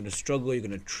wall, you're going to struggle, you're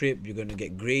going to trip, you're going to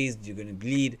get grazed, you're going to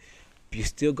bleed. But you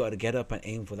still got to get up and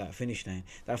aim for that finish line.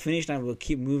 That finish line will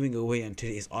keep moving away until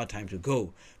it's our time to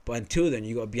go. But until then,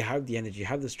 you got to have the energy,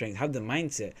 have the strength, have the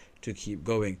mindset to keep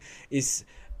going.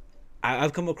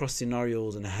 I've come across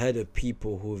scenarios and heard of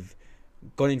people who've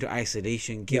gone into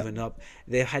isolation, given up.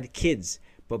 They've had kids,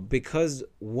 but because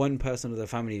one person of the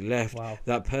family left,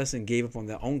 that person gave up on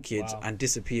their own kids and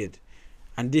disappeared.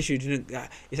 And this didn't.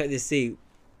 It's like they say,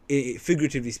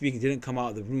 figuratively speaking, didn't come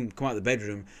out of the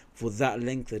bedroom for that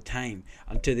length of time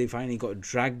until they finally got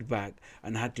dragged back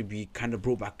and had to be kind of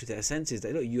brought back to their senses.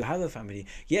 That, look, you have a family.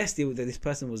 Yes, this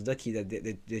person was lucky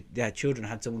that their children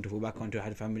had someone to fall back onto,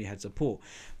 had a family, had support.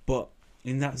 But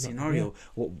in that scenario,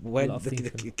 where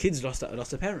the kids lost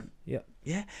a parent.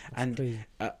 Yeah, and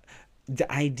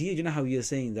the idea, how you're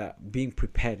saying that being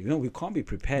prepared. We can't be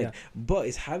prepared, but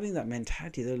it's having that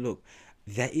mentality that, look,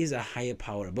 there is a higher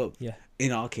power above.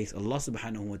 In our case, Allah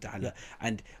subhanahu wa ta'ala.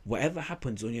 And whatever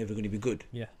happens, only ever going to be good.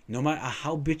 No matter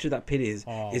how bitter that pit is,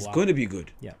 it's going to be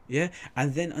good.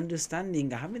 And then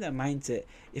understanding, having that mindset,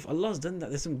 if Allah's done that,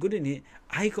 there's some good in it,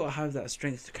 I got to have that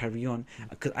strength to carry on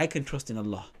because I can trust in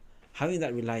Allah. Having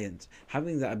that reliance,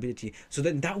 having that ability. So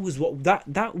then that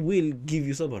will give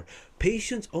you sabr.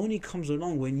 Patience only comes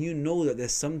along when you know that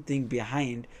there's something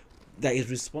behind that is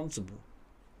responsible.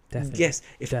 Definitely. Yes,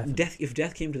 if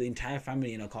death came to the entire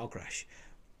family in a car crash,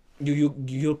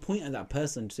 you'll point at that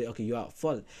person to say, okay, you're at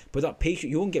fault. But that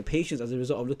patience, you won't get patience as a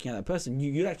result of looking at that person.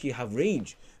 You'll actually have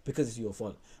rage because it's your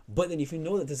fault. But then if you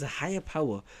know that there's a higher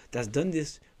power that's done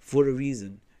this for a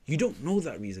reason, you don't know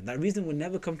that reason. That reason will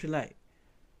never come to light.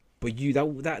 But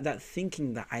that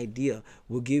thinking, that idea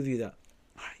will give you that,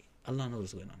 Allah knows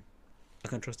what's going on. I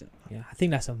can trust Him. Yeah, I think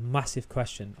that's a massive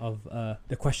question of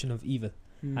the question of evil.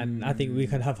 And I think we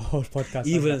can have a whole podcast.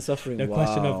 Evil and suffering. The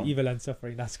question of evil and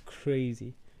suffering. That's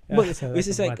crazy. But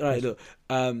it's like, alright, look,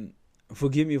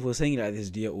 forgive me for saying like this,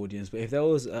 dear audience, but if there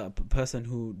was a person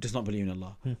who does not believe in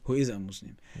Allah, who isn't a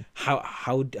Muslim,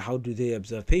 how do they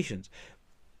observe patience?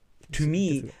 To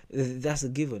me, that's a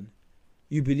given.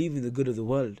 You believe in the good of the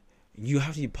world. You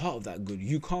have to be part of that good.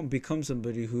 You can't become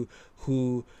somebody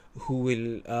who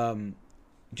will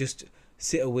just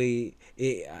sit away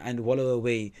and wallow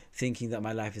away thinking that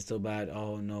my life is so bad.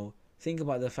 Oh no. Think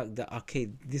about the fact that, okay,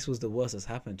 this was the worst that's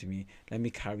happened to me. Let me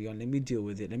carry on. Let me deal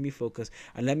with it. Let me focus.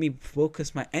 And let me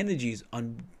focus my energies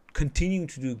on continuing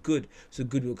to do good, so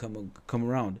good will come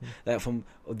around. Like from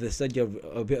the study of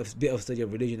a bit of study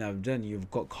of religion I've done, you've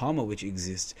got karma, which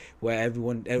exists, where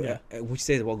everyone which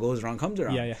says what goes around comes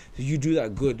around. So you do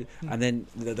that good, and then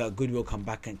that good will come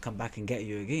back and get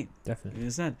you again. Definitely. You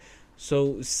understand?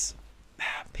 So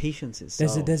patience is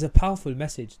there's a powerful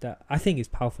message that I think is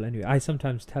powerful anyway. I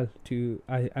sometimes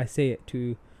I say it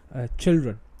to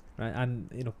children, right?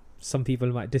 And some people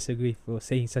might disagree for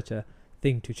saying such a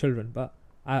thing to children, but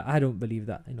I don't believe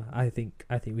that. I think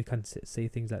we can say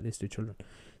things like this to children.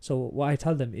 So what I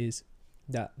tell them is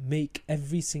that make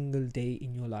every single day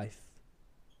in your life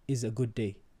is a good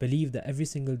day. Believe that every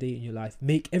single day in your life,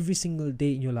 make every single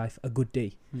day in your life a good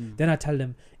day. Then I tell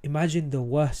them, imagine the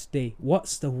worst day.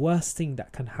 What's the worst thing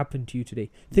that can happen to you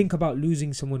today? Think about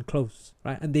losing someone close,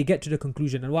 right? And they get to the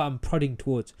conclusion, and what I'm prodding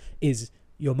towards is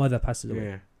your mother passes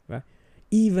away, right?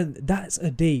 Even that's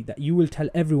a day that you will tell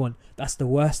everyone that's the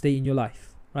worst day in your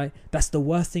life, right? That's the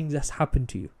worst thing that's happened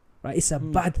to you, right? It's a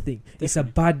bad thing. Definitely. It's a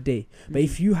bad day. But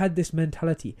if you had this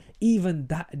mentality, even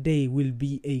that day will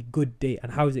be a good day.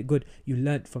 And how is it good? You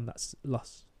learnt from that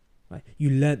loss, right? You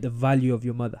learnt the value of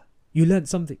your mother. You learnt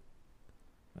something,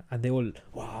 and they all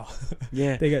wow.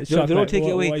 Yeah, They get They shocked. don't Like, take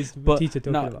it away, what is the but teacher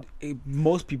talking now about?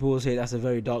 most people will say that's a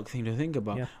very dark thing to think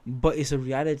about, Yeah. but it's a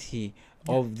reality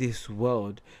Yeah. of this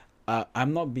world.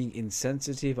 I'm not being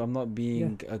insensitive. I'm not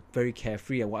being very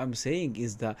carefree. What I'm saying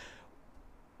is that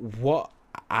what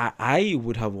I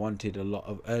would have wanted a lot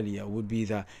of earlier would be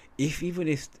that even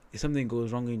if something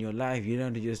goes wrong in your life, you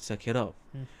don't have to just suck it up.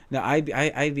 Now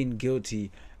I've been guilty,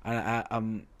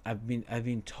 and I've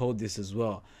been told this as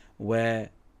well, where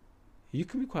you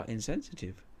can be quite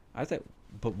insensitive. I thought,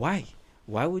 but why?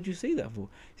 Why would you say that for?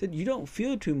 He said you don't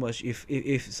feel too much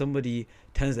if somebody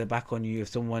turns their back on you, if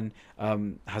someone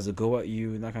has a go at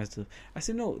you and that kind of stuff. I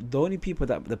said no. The people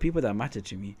that matter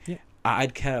to me,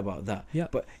 I'd care about that. Yeah.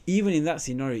 But even in that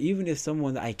scenario, even if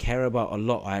someone that I care about a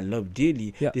lot, or I love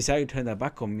dearly, decided to turn their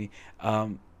back on me,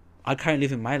 I'll carry on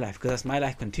living my life, because that's my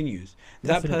life continues.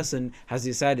 Definitely. That person has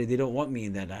decided they don't want me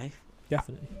in their life.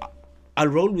 Definitely. I'll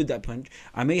roll with that punch.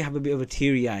 I may have a bit of a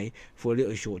teary eye for a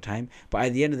little short time, but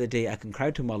at the end of the day, I can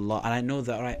cry to my Allah, and I know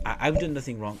that, all right, I've done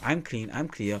nothing wrong. I'm clean. I'm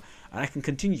clear, and I can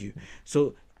continue.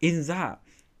 So in that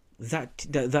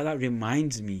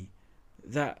reminds me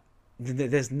that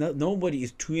there's nobody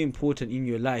is too important in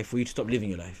your life for you to stop living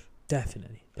your life.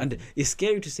 Definitely. And it's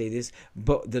scary to say this,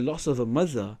 but the loss of a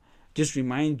mother just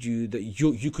reminds you that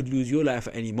you could lose your life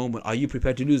at any moment. Are you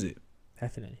prepared to lose it?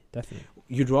 Definitely.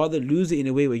 You'd rather lose it in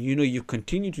a way where you know you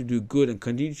continue to do good and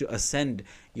continue to ascend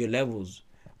your levels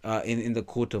in the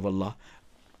court of Allah,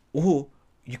 or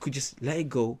you could just let it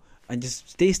go and just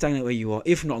stay stagnant where you are.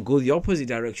 If not, go the opposite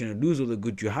direction and lose all the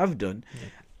good you have done,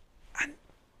 and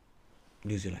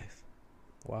lose your life.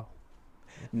 Wow.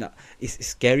 Now, it's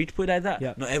scary to put it like that.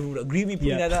 Yeah. Not everyone would agree with me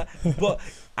putting it like that. But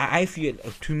I feel,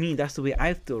 to me, that's the way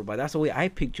I've thought about it. That's the way I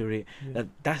picture it. Yeah.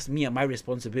 That's me and my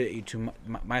responsibility to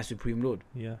my Supreme Lord.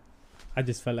 Yeah. I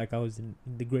just felt like I was in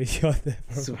the graveyard there.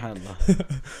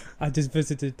 Subhanallah. I just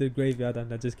visited the graveyard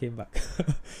and I just came back.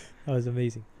 That was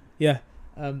amazing. Yeah.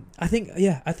 I think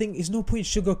it's no point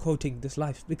sugarcoating this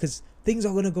life, because things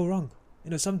are gonna go wrong.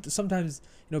 Sometimes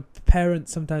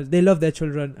parents, sometimes they love their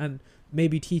children, and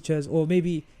maybe teachers, or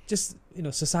maybe just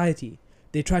society,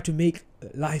 they try to make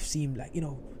life seem like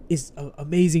is an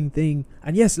amazing thing.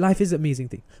 And yes, life is an amazing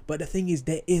thing, but the thing is,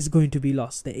 there is going to be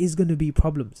loss, there is going to be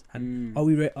problems, and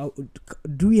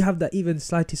do we have that even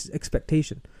slightest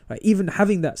expectation, right? Even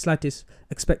having that slightest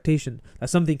expectation that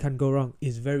something can go wrong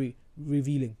is very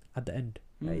revealing at the end.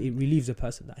 Right? It relieves a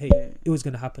person that, hey, it was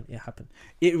going to happen, it happened.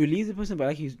 It relieves the person, but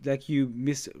like you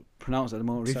mispronounced at the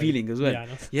moment, revealing as well.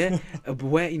 Yeah,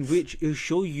 where in which it'll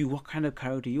show you what kind of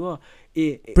character you are.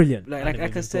 Brilliant. Like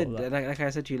I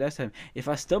said to you last time, if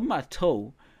I stub my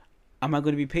toe, am I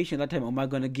going to be patient that time, or am I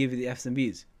going to give it the F's and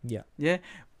B's? Yeah.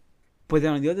 But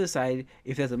then on the other side,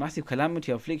 if there's a massive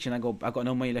calamity, affliction, I got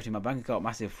no money left in my bank account,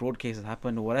 massive fraud case has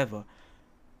happened or whatever,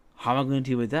 how am I going to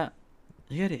deal with that?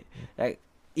 You get it? Like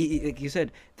you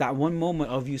said, that one moment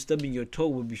of you stubbing your toe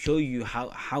will show you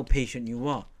how patient you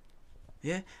are.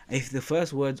 Yeah. If the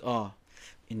first words are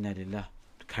 "Inna lillah,"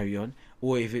 carry on,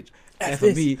 or if it's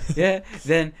F&B,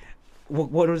 then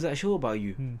what does that show about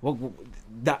you?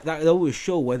 That always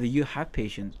show whether you have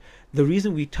patience. The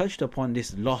reason we touched upon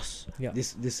this loss,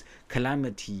 this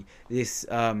calamity, this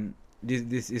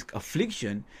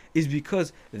affliction, is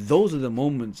because those are the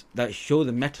moments that show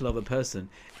the mettle of a person,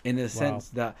 in a sense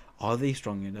that, are they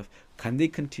strong enough? Can they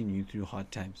continue through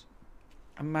hard times?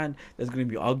 And man, there's going to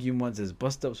be arguments, there's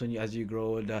bust-ups as you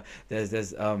grow older,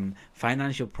 there's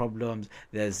financial problems,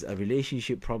 there's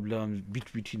relationship problems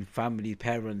between family,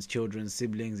 parents, children,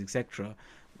 siblings, etc.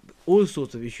 All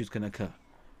sorts of issues can occur.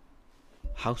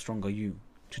 How strong are you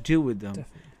to deal with them?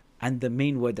 Definitely. And the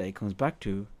main word that it comes back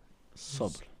to,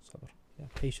 sabr. Yeah,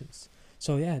 patience.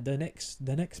 So the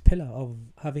next pillar of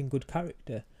having good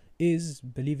character is,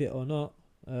 believe it or not,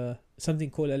 something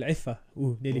called al-iffa.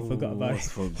 Nearly forgot about it.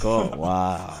 Forgot.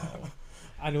 Wow.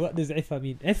 And what does iffa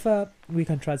mean? Iffa we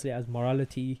can translate as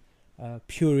morality,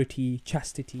 purity,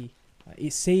 chastity.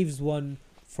 It saves one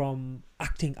from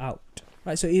acting out.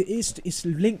 Right, so it's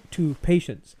linked to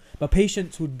patience, but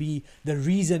patience would be the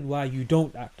reason why you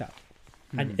don't act out,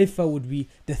 and iffa would be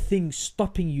the thing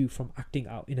stopping you from acting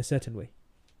out in a certain way.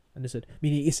 Understood?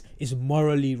 Meaning it's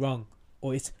morally wrong,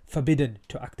 or it's forbidden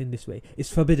to act in this way.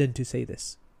 It's forbidden to say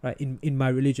this, right? In my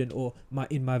religion, or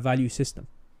in my value system.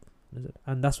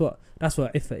 And that's what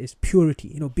iffa is,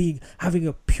 purity. Having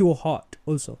a pure heart.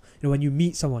 Also, when you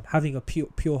meet someone, having a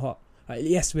pure heart.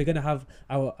 Yes, we're gonna have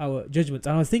our judgments,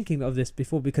 and I was thinking of this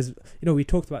before, because we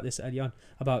talked about this early on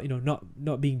about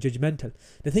not being judgmental.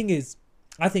 The thing is,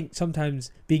 I think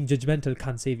sometimes being judgmental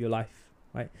can save your life,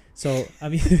 right? So I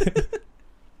mean,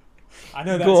 I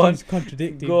know that seems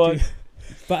contradicting. Go on.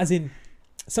 But as in,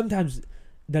 sometimes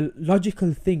the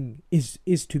logical thing is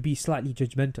to be slightly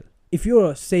judgmental. If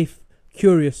you're a safe,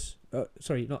 curious,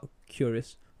 sorry, not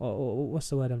curious, or what's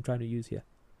the word I'm trying to use here?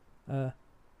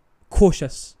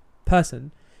 Cautious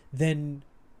person, then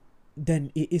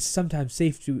it is sometimes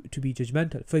safe to be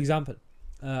judgmental. For example,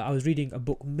 I was reading a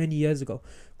book many years ago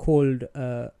called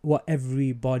What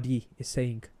Everybody Is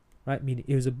Saying, right? I mean,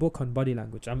 it was a book on body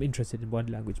language. I'm interested in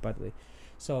body language, by the way.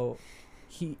 So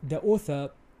the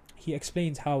author, he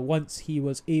explains how once he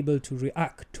was able to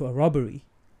react to a robbery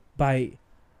by,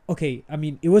 okay, I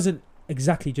mean, it wasn't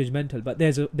exactly judgmental, but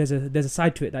there's a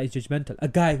side to it that is judgmental. A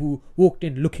guy who walked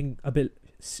in looking a bit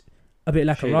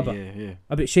like Shady, a robber,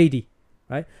 a bit shady,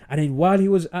 right? And then while he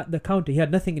was at the counter, he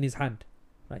had nothing in his hand,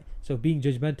 right? So being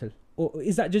judgmental, or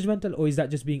is that judgmental, or is that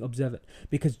just being observant?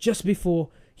 Because just before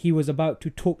he was about to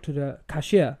talk to the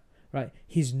cashier, right,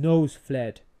 his nose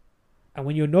flared. And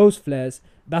when your nose flares,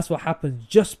 that's what happens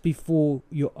just before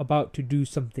you're about to do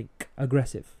something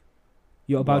aggressive.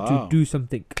 You're about to do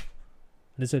something.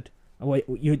 Understood?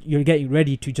 You're getting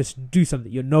ready to just do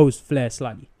something. Your nose flares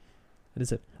slightly.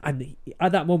 Understood? And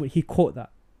at that moment, he caught that.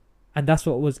 And that's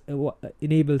what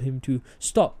enabled him to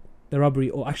stop the robbery,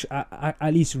 or actually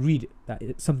at least read that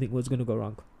something was going to go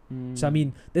wrong. So I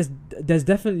mean, there's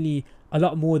definitely a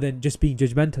lot more than just being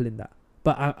judgmental in that.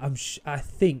 But I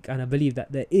think and I believe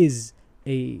that there is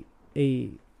a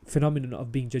phenomenon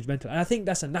of being judgmental, and I think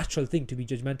that's a natural thing to be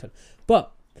judgmental.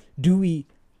 But do we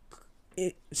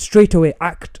straight away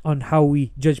act on how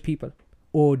we judge people,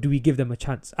 or do we give them a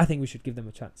chance? I think we should give them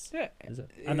a chance. Yeah,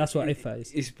 and that's what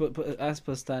IFA is. But as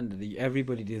per standard,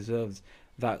 everybody deserves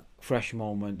that fresh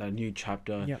moment, that new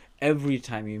chapter. Yeah. Every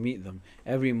time you meet them,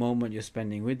 every moment you're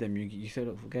spending with them, you sort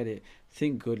of forget it.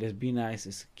 Think good. Let's be nice.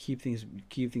 Let's keep things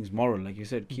moral, like you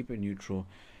said. Keep it neutral.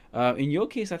 In your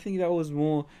case, I think that was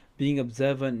more being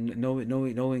observant,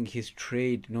 knowing his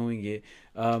trade, knowing it.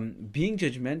 Being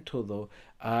judgmental, though,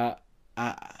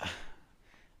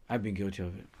 I've been guilty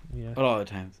of it. Yeah. A lot of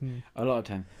times. A lot of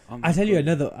times. I'll tell you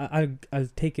another. I'll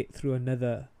take it through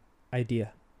another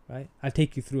idea, right? I'll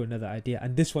take you through another idea,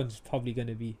 and this one's probably going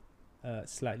to be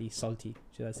slightly salty,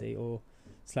 should I say, or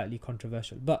slightly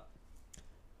controversial. But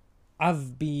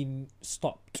I've been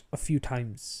stopped a few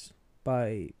times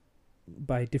by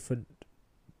different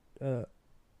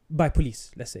by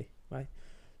police, let's say, right?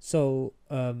 So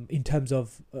in terms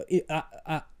of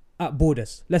at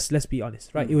borders, let's be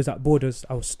honest, right? It was at borders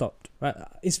I was stopped, right?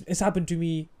 It's happened to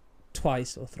me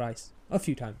twice or thrice, a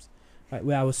few times, right,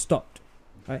 where I was stopped,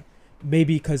 right?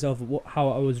 Maybe because of how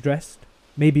I was dressed,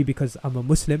 maybe because I'm a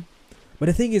Muslim. But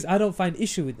the thing is, I don't find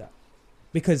issue with that,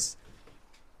 because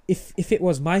if it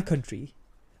was my country,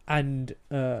 and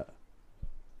at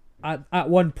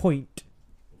one point,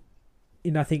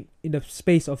 I think in the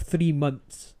space of 3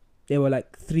 months, there were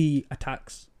like 3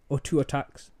 attacks or 2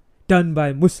 attacks done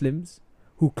by Muslims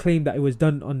who claim that it was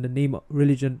done on the name of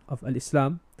religion of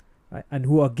Al-Islam, right? And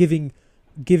who are giving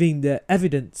the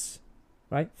evidence,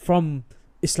 right, from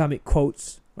Islamic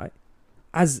quotes, right?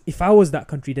 As if I was that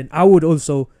country, then I would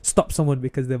also stop someone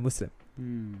because they're Muslim.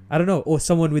 I don't know, or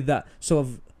someone with that sort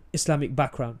of Islamic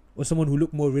background, or someone who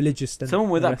looked more religious than someone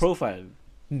with the that rest. profile.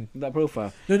 That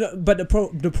profile. No, but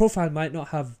the profile might not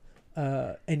have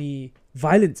any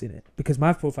violence in it, because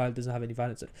my profile doesn't have any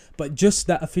violence in it. But just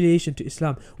that affiliation to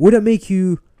Islam, would it make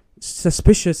you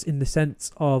suspicious in the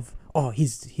sense of, oh,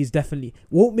 he's definitely,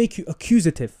 won't make you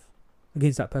accusative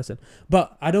against that person.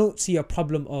 But I don't see a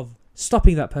problem of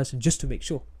stopping that person just to make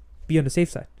sure, be on the safe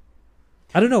side.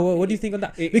 I don't know. What do you think on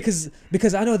that?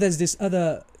 Because I know there's this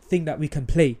other thing that we can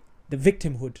play, the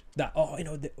victimhood, that, oh,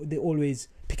 they're always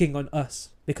picking on us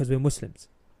because we're Muslims,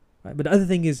 right? But the other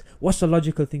thing is, what's the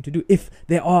logical thing to do if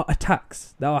there are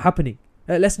attacks that are happening?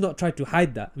 Let's not try to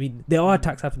hide that. I mean, there are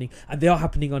attacks happening, and they are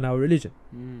happening on our religion,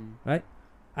 right?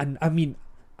 And I mean,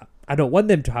 I don't want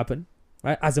them to happen,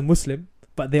 right, as a Muslim,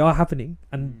 but they are happening,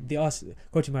 and they are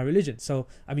quoting my religion. So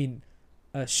I mean,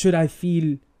 should I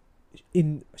feel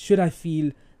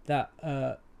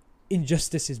that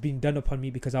injustice is being done upon me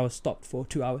because I was stopped for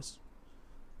 2 hours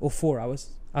or 4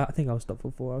 hours? I think I was stopped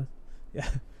for 4 hours. Yeah,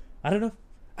 I don't know.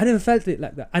 I never felt it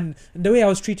like that. And the way I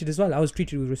was treated as well, I was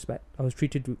treated with respect. I was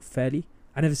treated fairly.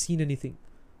 I never seen anything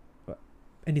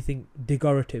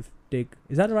derogative.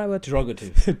 Is that the right word?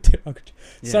 Derogative. Derogative.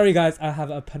 Yeah. Sorry guys, I have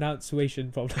a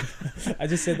pronunciation problem. I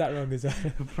just said that wrong as well.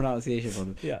 Pronunciation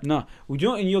problem. Yeah. No,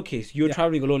 in your case, you're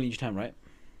traveling alone each time, right?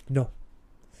 No.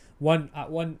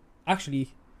 At one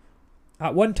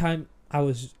time I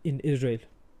was in Israel.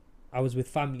 I was with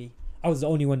family. I was the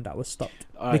only one that was stopped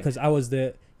because I was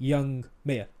the young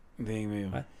mayor. Being mayor.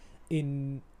 Right?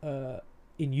 In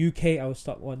in UK I was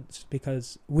stopped once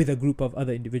because with a group of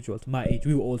other individuals my age,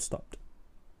 we were all stopped.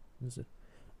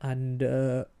 And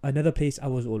another place I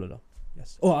was all alone.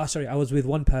 Yes. Oh, sorry, I was with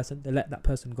one person. They let that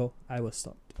person go. I was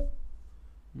stopped.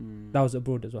 That was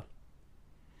abroad as well.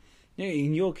 Yeah,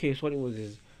 in your case, what it was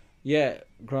is, yeah,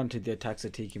 granted the attacks are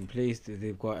taking place,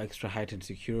 they've got extra heightened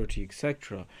security,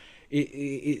 etc.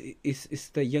 It's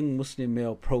the young Muslim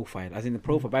male profile. As in the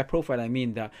profile, by profile I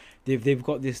mean that they've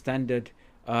got this standard,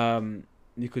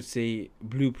 you could say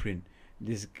blueprint.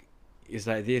 This is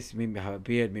like this, maybe have a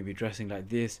beard, maybe dressing like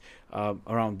this,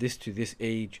 around this to this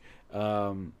age,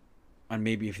 and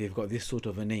maybe if they've got this sort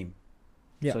of a name,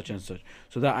 such and such.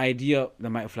 So that idea, they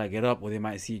might flag it up, or they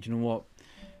might see, do you know what?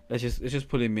 Let's just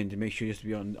pull him in to make sure just to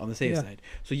be on the safe side.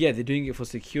 So yeah, they're doing it for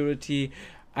security.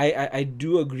 I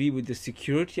do agree with the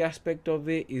security aspect of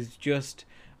it. Is just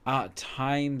at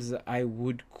times I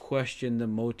would question the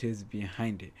motives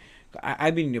behind it.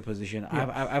 I've been in your position.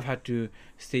 I've had to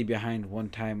stay behind one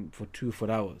time for 2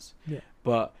 full hours.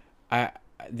 But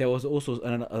there was also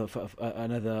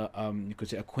another you could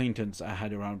say acquaintance I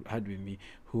had with me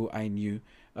who I knew,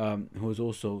 who was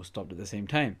also stopped at the same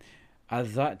time.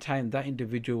 At that time, that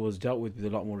individual was dealt with a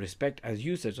lot more respect, as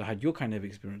you said. So I had your kind of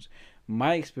experience.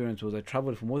 My experience was I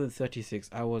traveled for more than 36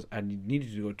 hours. I needed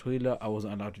to go to the toilet. I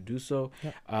wasn't allowed to do so.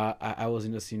 I was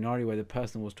in a scenario where the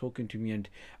person was talking to me and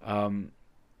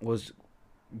was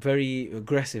very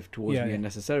aggressive towards me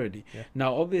unnecessarily.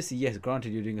 Now, obviously, yes,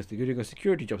 granted, you're doing a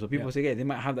security job, so people say, yeah, they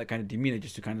might have that kind of demeanor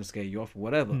just to kind of scare you off or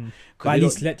whatever. But at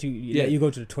least let you go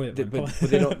to the toilet. But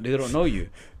they don't know you.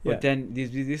 But then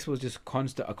this was just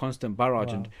a constant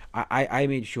barrage, and I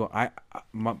made sure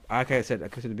like I said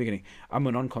at the beginning, I'm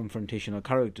a non-confrontational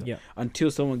character.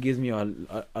 Until someone gives me a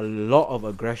lot of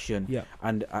aggression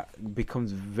and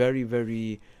becomes very,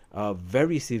 very,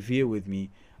 very severe with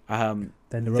me.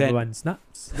 Then the rubber band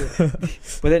snaps.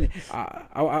 But then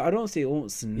I don't say it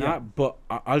won't snap, but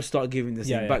I'll start giving the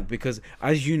same back, because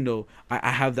as you know,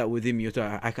 I have that within me. So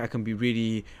I can be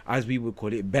really, as we would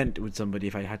call it, bent with somebody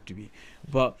if I had to be.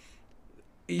 But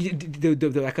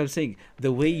like I was saying,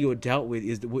 the way you're dealt with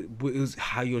is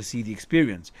how you'll see the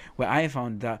experience. Where I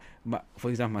found that, for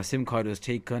example, my SIM card was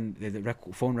taken, the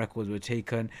phone records were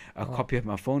taken, a copy of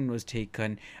my phone was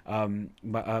taken.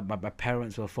 My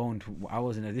parents were phoned. I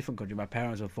was in a different country. My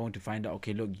parents were phoned to find out,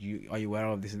 okay, look, are you aware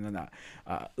of this and that?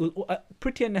 It was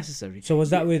pretty unnecessary. So was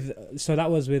that that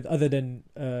was with other than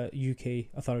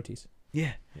UK authorities?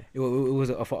 Yeah. It was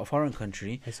a foreign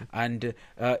country, and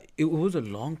it was a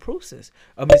long process.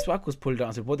 Miss Wack was pulled out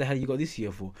and said, what the hell you got this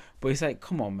here for? But it's like,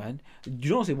 come on, man, you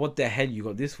don't say what the hell you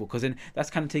got this for, because then that's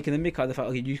kind of taking the mick out of the fact,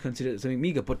 okay, you consider it something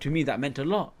meager, but to me that meant a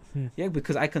lot.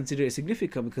 Because I consider it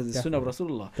significant, because it's Sunnah of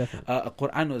Rasulullah. A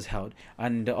Quran was held,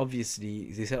 and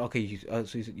obviously they said, okay,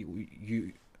 so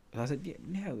you I said,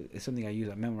 yeah, it's something I use,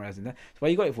 I memorize and that. So why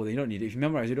you got it for? Then you don't need it. If you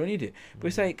memorize, you don't need it. But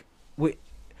it's like, wait.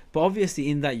 But obviously,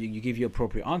 in that you give your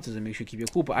appropriate answers and make sure you keep your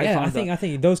cool. But I think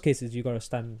in those cases you gotta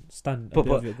stand.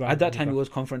 But at that time it was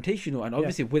confrontational, and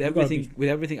obviously with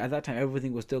everything at that time,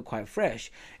 everything was still quite fresh.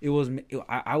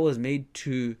 I was made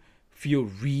to feel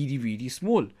really, really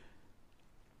small.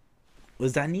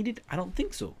 Was that needed? I don't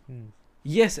think so.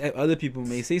 Yes, other people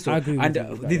may say so. I agree with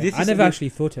you. I never actually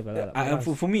thought about that.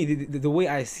 For me, the way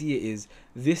I see it is,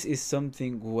 this is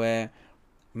something where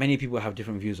many people have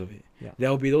different views of it. There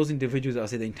will be those individuals that will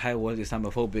say the entire world is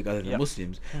Islamophobic other than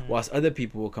Muslims, whilst other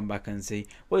people will come back and say,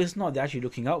 well, it's not, they're actually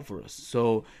looking out for us.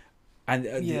 So, and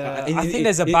I think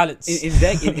there's a balance.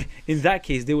 In that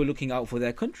case, they were looking out for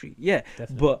their country.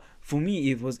 Definitely. But for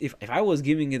me, it was if I was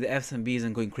giving it the F's and B's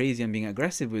and going crazy and being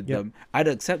aggressive with them, I'd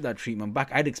accept that treatment back.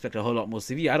 I'd expect a whole lot more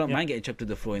severe. I don't mind getting chucked to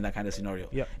the floor in that kind of scenario.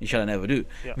 Inshallah, I never do.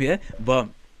 But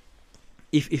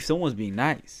if someone's being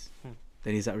nice,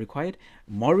 then is that required?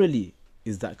 Morally,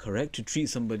 is that correct to treat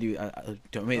somebody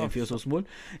to make them feel so small?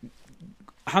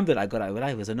 Alhamdulillah, I got out of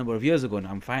life. It was a number of years ago, and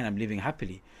I'm fine. I'm living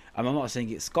happily. I'm not saying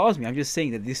it scars me. I'm just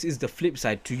saying that this is the flip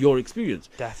side to your experience.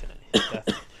 Definitely.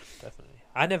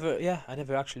 I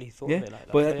never actually thought of it like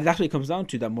that. But that's what it comes down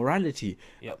to, that morality.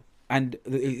 And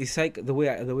it's like the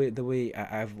way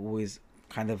I've always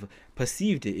kind of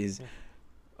perceived it is.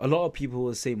 A lot of people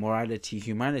will say morality,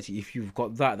 humanity. If you've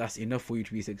got that, that's enough for you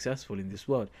to be successful in this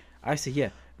world. I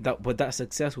say, but that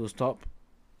success will stop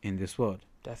in this world.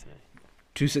 Definitely.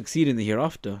 To succeed in the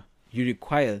hereafter, you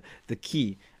require the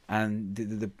key and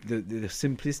the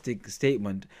simplistic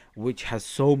statement, which has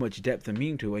so much depth and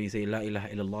meaning to it, when you say La ilaha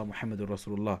illallah Muhammadur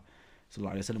Rasulullah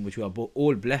sallallahu alaihi wasallam, which we are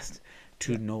all blessed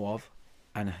to know of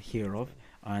and hear of.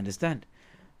 I understand.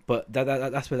 But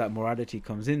that's where that morality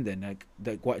comes in then.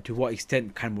 To what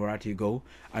extent can morality go?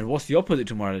 And what's the opposite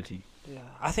to morality? Yeah,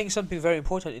 I think something very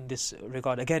important in this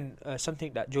regard. Again,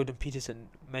 something that Jordan Peterson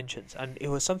mentions, and it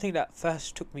was something that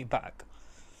first took me back,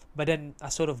 but then I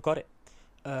sort of got it.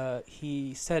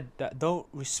 He said that don't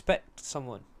respect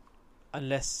someone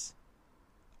unless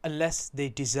they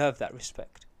deserve that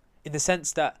respect, in the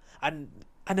sense that, and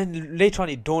then later on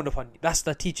it dawned upon me, that's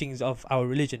the teachings of our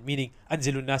religion, meaning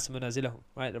anzilun nas manazilahum,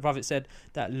 right? The Prophet said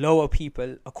that lower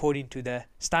people according to their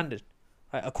standard,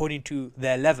 right, according to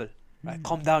their level, right,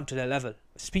 come down to their level,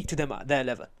 speak to them at their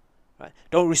level, right?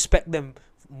 Don't respect them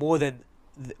more than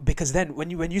because then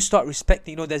when you start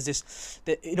respecting, there's this,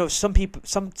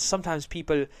 sometimes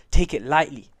people take it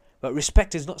lightly, but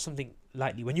respect is not something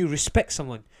lightly. When you respect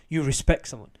someone, you respect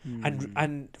someone,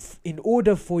 and in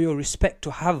order for your respect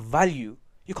to have value,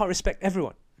 you can't respect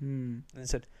everyone. And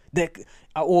said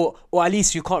or at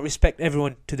least you can't respect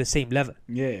everyone to the same level.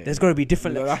 Yeah, there's got to be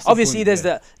different. Obviously,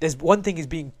 there's one thing is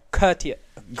being courteous.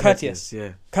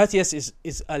 Yeah, courteous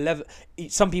is a level.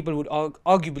 Some people would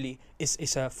arguably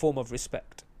is a form of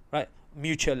respect, right?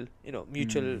 Mutual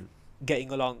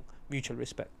getting along, mutual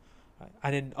respect, right?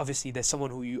 And then obviously there's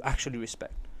someone who you actually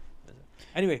respect.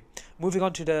 Anyway, moving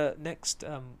on to the next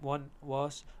one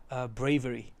was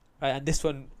bravery, right? And this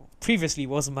one previously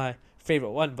was my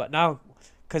favorite one, but now,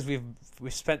 because we've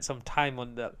spent some time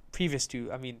on the previous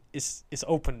two, I mean, it's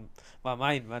opened my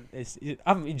mind, man.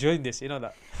 I'm enjoying this, you know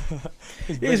that.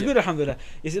 It's good, alhamdulillah.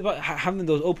 It's about having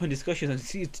those open discussions and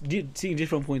seeing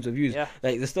different points of views. Yeah.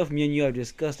 Like the stuff me and you have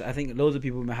discussed, I think loads of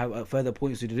people may have further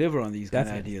points to deliver on these kind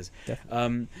of ideas.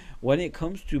 Definitely. When it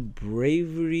comes to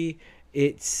bravery,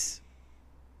 it's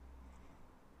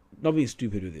not being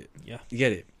stupid with it. Yeah. You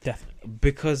get it? Definitely.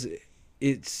 Because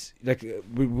it's like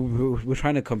we're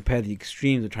trying to compare the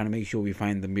extremes. We're trying to make sure we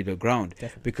find the middle ground.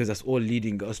 Definitely. Because that's all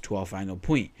leading us to our final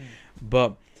point.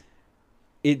 But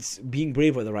it's being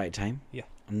brave at the right time. Yeah.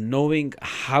 Knowing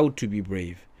how to be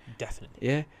brave. Definitely.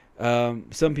 Yeah.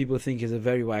 Some people think it's a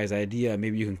very wise idea.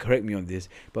 Maybe you can correct me on this,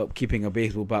 but keeping a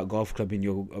baseball bat golf club in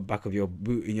your back of your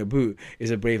boot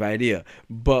is a brave idea.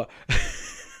 But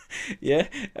yeah,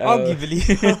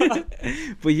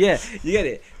 arguably. but yeah, you get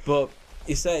it. But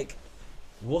it's like,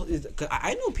 what is? Cause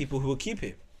I know people who will keep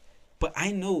it, but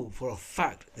I know for a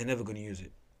fact they're never going to use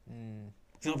it.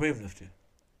 They're not brave enough to.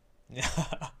 Yeah.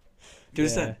 Do you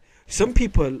understand? Some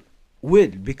people will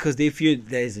because they feel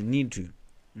there is a need to.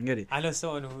 You get it? I know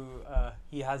someone who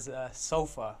he has a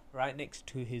sofa right next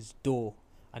to his door,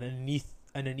 and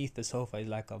underneath the sofa is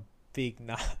like a big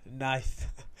knife.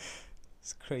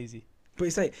 It's crazy. But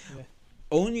it's like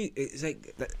it's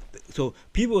like that, so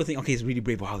people will think, okay, he's really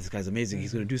brave. Wow, this guy's amazing.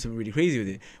 He's gonna do something really crazy with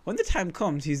it. When the time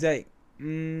comes, he's like,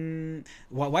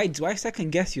 why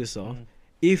second guess yourself?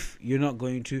 If you're not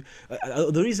going to,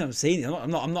 the reason I'm saying it, I'm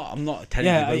not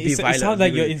telling you to be violent. It sounds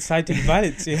like you're inciting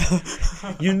violence.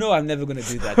 Yeah. You know, I'm never gonna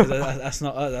do that. 'Cause that's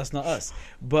not us. That's not us.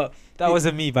 But that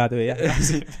wasn't me, by the way.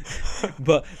 Yeah.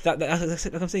 But that's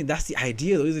what I'm saying. That's the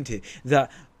idea, though, isn't it?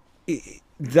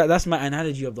 That's my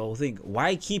analogy of the whole thing.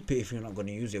 Why keep it if you're not going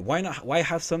to use it? Why not? Why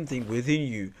have something within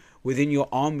you, within your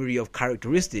armory of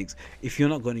characteristics, if you're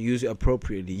not going to use it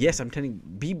appropriately? Yes, I'm telling you,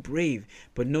 be brave,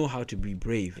 but know how to be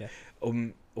brave. Yeah.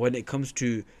 When it comes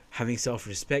to having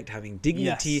self-respect, having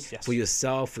dignity for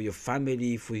yourself, for your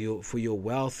family, for your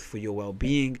wealth, for your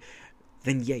well-being,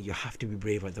 then you have to be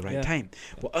brave at the right time.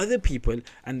 But other people,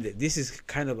 and this is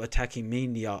kind of attacking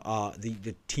mainly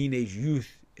the teenage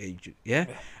youth age,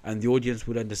 and the audience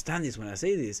would understand this when I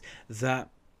say this, that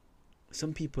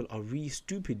some people are really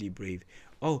stupidly brave.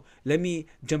 Oh, let me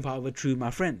jump out of a tree with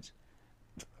my friends.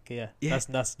 Okay,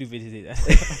 that's stupidity.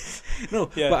 No,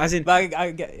 but as in,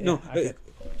 I get,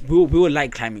 we will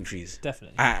like climbing trees.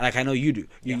 Definitely. I know you do.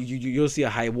 You'll see a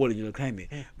high wall and you'll climb it.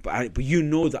 But you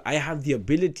know that I have the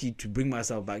ability to bring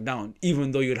myself back down,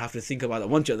 even though you'd have to think about it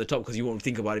once you're at the top, because you won't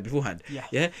think about it beforehand.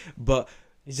 Yeah. But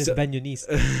you just bend your knees.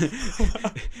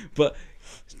 But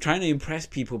trying to impress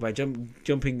people by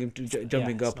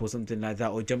jumping up or something like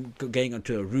that, or getting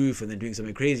onto a roof and then doing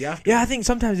something crazy after. Yeah, I think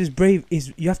sometimes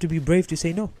you have to be brave to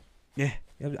say no. Yeah.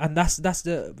 And that's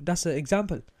the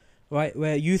example, right?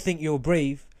 Where you think you're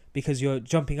brave because you're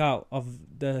jumping out of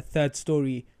the 3rd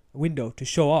story window to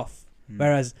show off.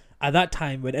 Whereas at that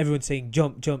time when everyone's saying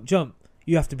jump,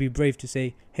 you have to be brave to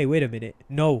say, hey, wait a minute,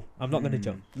 no, I'm not going to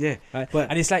jump. Yeah. Right? But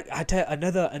and it's like, I tell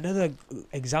another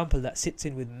example that sits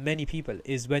in with many people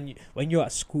is when you're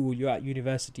at school, you're at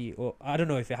university, or I don't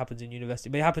know if it happens in university,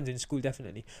 but it happens in school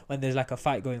definitely, when there's like a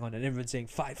fight going on and everyone's saying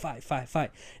fight.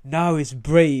 Now it's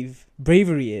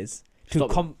bravery is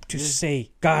to say,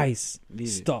 guys,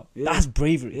 stop. Yeah. That's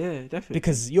bravery. Yeah, definitely.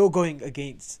 Because you're going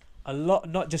against a lot,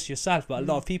 not just yourself, but a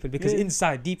lot of people, because Yeah.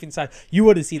 inside, deep inside, you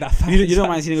want to see that fight. You don't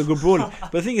mind seeing a good brawl.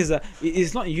 But the thing is that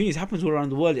it's not uni. It happens all around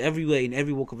the world, everywhere, in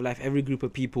every walk of life, every group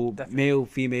of people, Definitely. male,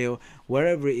 female,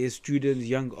 wherever it is, students,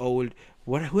 young, old,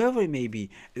 whoever it may be.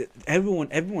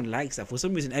 Everyone likes that. For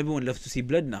some reason, everyone loves to see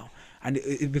blood now, and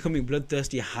it's becoming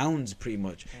bloodthirsty hounds, pretty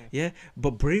much. Yeah,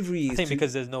 but bravery. I is think to-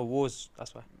 because there's no wars,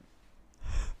 that's why.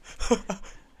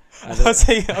 I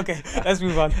don't- Okay, let's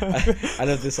move on. I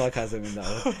love the sarcasm in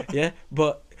that one. Yeah,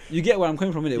 but you get where I'm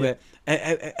coming from, innit? Yeah.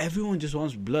 Where everyone just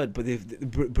wants blood, but the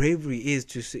bravery is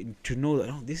to know that,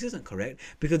 no, this isn't correct,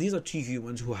 because these are two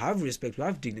humans who have respect, who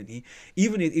have dignity.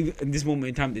 Even in this moment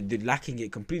in time, they're lacking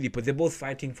it completely, but they're both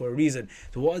fighting for a reason.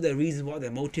 So what are their reasons? What are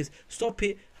their motives? Stop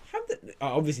it.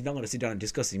 Obviously not going to sit down and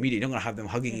discuss it immediately. You're not going to have them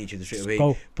hugging each other straight Just away.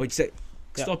 go. But you say,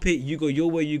 stop it. You go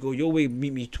your way. You go your way.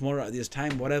 Meet me tomorrow at this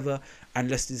time, whatever. And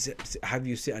let's just have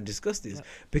you sit and discuss this. Yeah.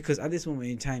 Because at this moment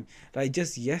in time, like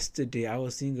just yesterday, I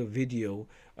was seeing a video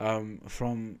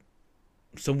from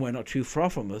somewhere not too far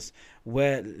from us,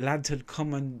 where lads had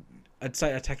come and had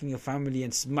started attacking a family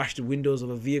and smashed the windows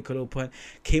of a vehicle open,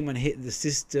 came and hit the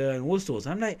sister and all sorts.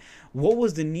 I'm like, what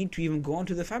was the need to even go on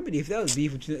to the family? If that was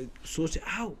beef, sort it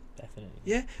out. Definitely.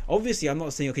 Yeah, obviously I'm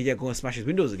not saying, okay, yeah, go and smash his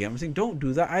windows again. I'm saying don't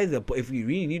do that either. But if we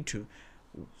really need to,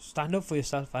 Stand up for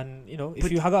yourself, and if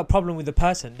But- you have got a problem with the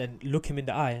person, then look him in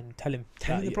the eye and tell him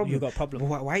Tell him that the problem. you got a problem.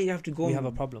 why you have to go We and have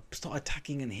a problem. start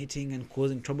attacking and hitting and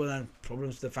causing trouble and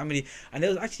problems to the family? And there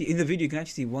was actually, in the video, you can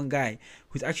actually see one guy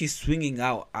who's actually swinging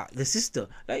out at the sister.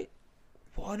 Like,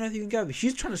 what on earth you can get?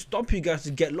 She's trying to stop you guys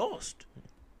to get lost,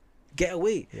 get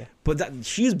away. Yeah. But that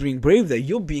she's being brave there.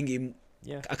 You're being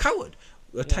Yeah. a coward,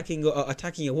 attacking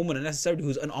a woman unnecessarily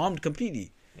who's unarmed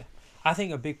completely. I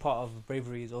think a big part of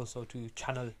bravery is also to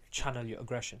channel your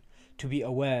aggression, to be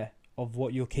aware of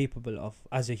what you're capable of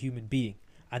as a human being,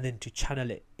 and then to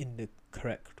channel it in the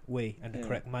correct way and the Yeah.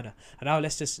 correct manner. And now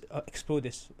let's just explore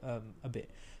this a bit.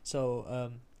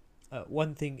 So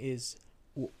one thing is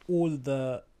all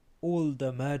the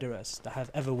murderers that have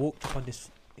ever walked upon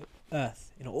this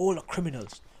earth, all the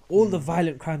criminals, all the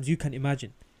violent crimes you can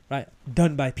imagine, right,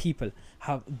 done by people,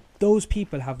 those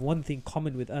people have one thing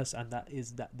common with us, and that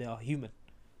is that they are human.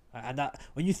 And that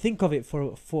when you think of it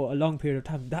for a long period of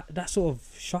time, that sort of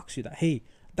shocks you, that hey,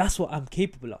 that's what I'm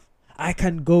capable of. I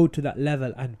can go to that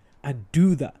level and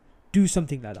do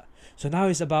something like that. So now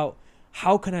it's about,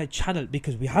 how can I channel,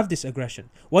 because we have this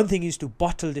aggression. One thing is to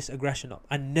bottle this aggression up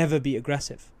and never be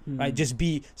aggressive, right? Just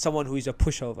be someone who is a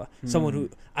pushover, someone who,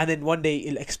 and then one day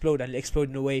it'll explode, and it'll explode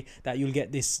in a way that you'll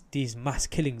get these mass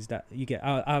killings that you get.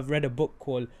 I've read a book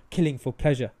called Killing for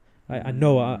Pleasure. Right? I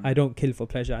know I don't kill for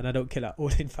pleasure, and I don't kill at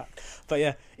all, in fact. But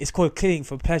yeah, it's called Killing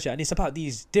for Pleasure, and it's about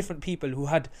these different people who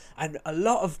had, and a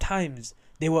lot of times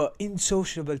they were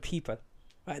insociable people,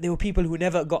 right? They were people who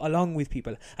never got along with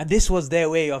people, and this was their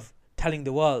way of telling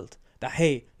the world that,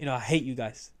 hey, I hate you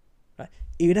guys, right?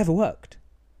 It never worked,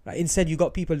 right? Instead, you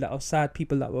got people that are sad,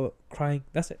 people that were crying.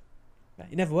 That's it. Right?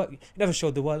 It never worked. It never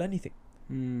showed the world anything.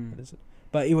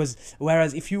 But it was,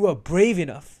 whereas if you were brave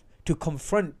enough to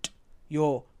confront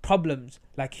your problems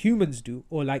like humans do,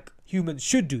 or like humans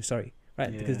should do, right?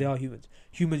 Because they are humans.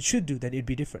 Humans should do, then it'd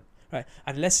be different, right?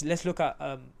 And let's look at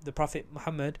the Prophet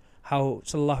Muhammad, how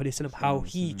sallallahu alaihi wasallam, how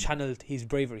he channeled his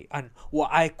bravery, and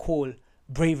what I call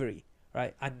bravery,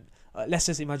 right? And let's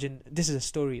just imagine, this is a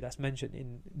story that's mentioned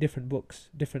in different books,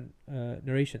 different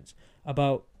narrations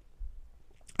about.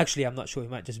 Actually, I'm not sure.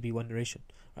 It might just be one narration,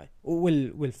 right?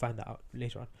 We'll find that out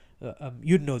later on.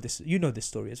 You know this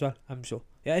story as well, I'm sure.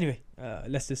 Yeah. Anyway,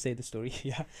 let's just say the story.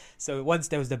 Yeah. So once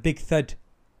there was the big thud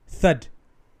that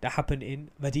happened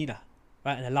in Medina,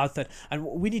 right? And a loud thud. And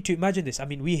we need to imagine this. I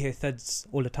mean, we hear thuds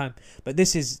all the time, but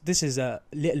this is a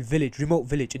little village, remote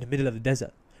village in the middle of the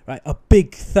desert, right? A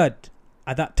big thud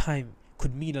at that time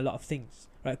could mean a lot of things,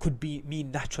 right? It could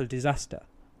mean natural disaster,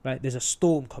 right? There's a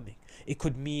storm coming. It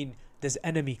could mean there's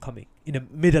enemy coming in the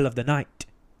middle of the night,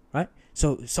 right?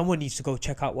 So someone needs to go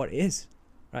check out what it is,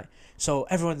 right? So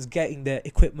everyone's getting their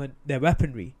equipment, their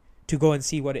weaponry, to go and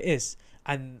see what it is.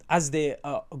 And as they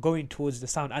are going towards the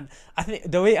sound, and I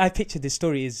think the way I picture this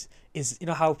story is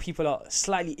how people are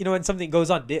slightly, when something goes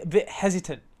on, they're a bit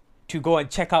hesitant to go and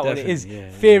check out what it is,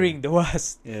 fearing the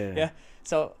worst. Yeah.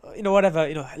 So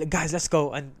whatever, guys, let's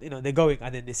go. And they're going,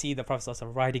 and then they see the Prophet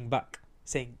ﷺ riding back,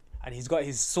 saying, and he's got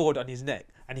his sword on his neck,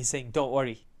 and he's saying, don't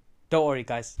worry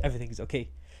guys, everything is okay.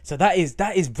 So that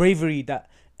is bravery that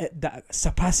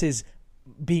surpasses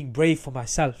being brave for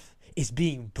myself. It's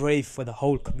being brave for the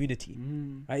whole community,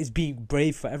 right? It's being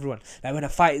brave for everyone. Like when a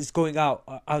fight is going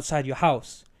outside your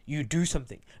house, you do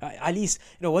something. At least,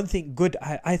 one thing good,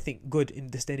 I think good in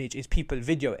this day and age is people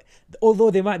video it.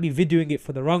 Although they might be videoing it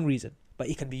for the wrong reason, but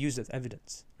it can be used as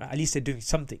evidence. Right? At least they're doing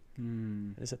something.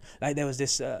 So, like there was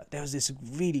this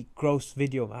really gross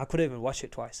video, man. I couldn't even watch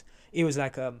it twice. It was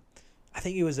like I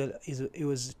think it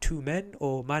was two men,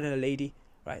 or man and a lady,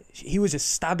 right? He was just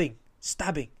stabbing,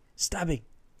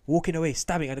 walking away,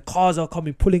 stabbing, and the cars are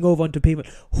coming, pulling over onto pavement,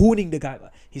 horning the guy.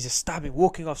 He's just stabbing,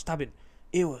 walking off, stabbing.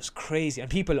 It was crazy, and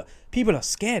people are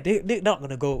scared. They're not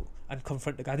gonna go and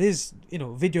confront the guy. There's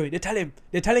videoing.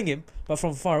 They're telling him, but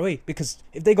from far away, because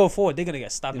if they go forward, they're gonna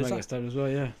get stabbed. They might get stabbed as well,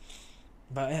 yeah.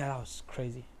 But yeah, that was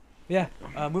crazy. Yeah.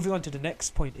 Moving on to the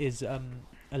next point is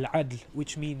al-adl,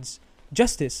 which means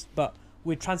justice, but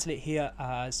we translate here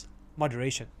as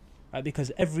moderation, right? Because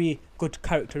every good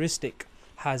characteristic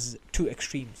has two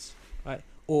extremes, right?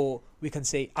 Or we can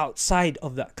say outside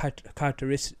of that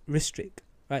characteristic,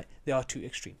 right? There are two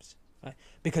extremes, right?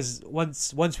 Because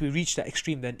once we reach that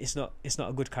extreme, then it's not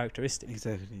a good characteristic.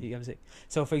 Exactly. You get what I'm saying?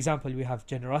 So, for example, we have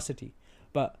generosity,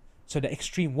 but so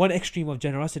one extreme of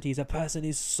generosity is a person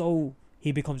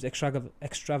he becomes extravagant,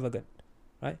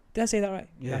 right? Did I say that right?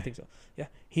 Yeah, I think so. Yeah,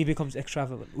 he becomes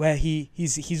extravagant, where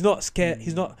he's not scared.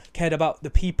 He's not cared about the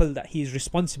people that he is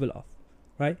responsible of,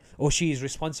 right? Or she is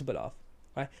responsible of,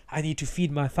 right? I need to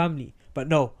feed my family, but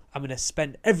no, I'm gonna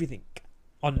spend everything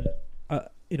on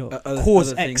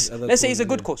cause X. Let's say it's a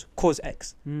good cause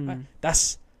X.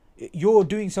 Right? You're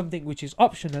doing something which is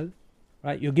optional,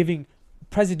 right? You're giving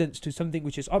precedence to something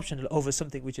which is optional over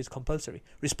something which is compulsory.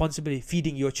 Responsibility,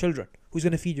 feeding your children. Who's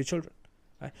going to feed your children?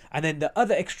 Right? And then the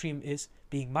other extreme is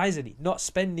being miserly, not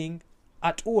spending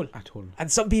at all.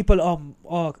 And some people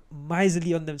are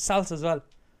miserly on themselves as well.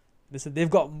 Listen, they've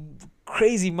got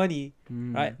crazy money,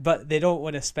 right? But they don't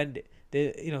want to spend it.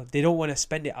 They don't want to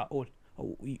spend it at all.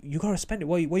 You gotta spend it.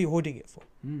 What are you holding it for?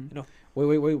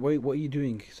 Wait. What are you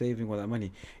doing saving all that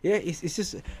money? Yeah, it's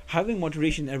just having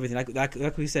moderation in everything.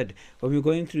 Like we said, when we were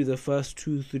going through the first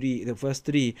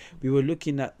three, we were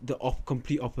looking at the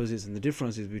complete opposites and the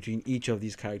differences between each of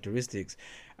these characteristics,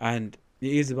 and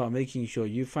it is about making sure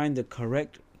you find the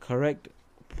correct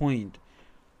point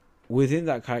within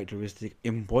that characteristic,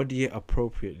 embody it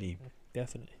appropriately.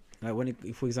 Definitely.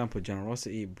 Like for example,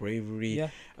 generosity, bravery,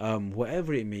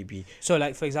 whatever it may be. So,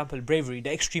 like for example, bravery.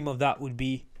 The extreme of that would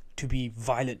be to be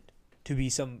violent, to be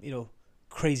some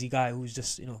crazy guy who's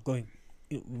just going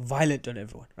violent on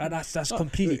everyone. Right? That's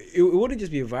completely. It wouldn't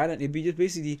just be violent. It'd be just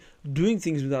basically doing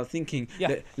things without thinking.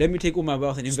 Yeah. Let me take all my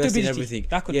wealth and invest in everything.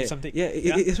 That could be something. Yeah.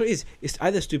 It's what it is. It's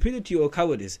either stupidity or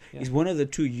cowardice. Yeah. It's one of the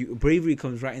two. Bravery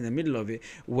comes right in the middle of it,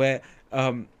 where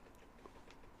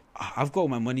I've got all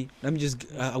my money. Let me just.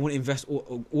 I want to invest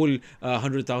all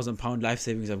 £100,000 life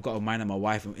savings I've got of mine and my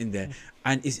wife in there,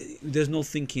 and there's no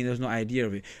thinking. There's no idea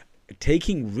of it.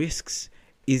 Taking risks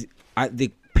is at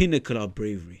the pinnacle of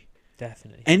bravery.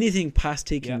 Definitely. Anything past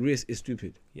taking risks is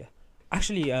stupid. Yeah.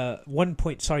 Actually, one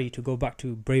point. Sorry to go back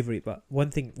to bravery, but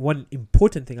one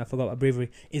important thing I forgot about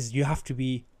bravery is you have to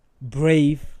be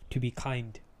brave to be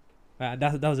kind.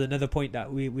 That was another point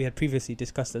that we had previously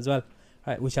discussed as well.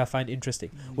 Right, which I find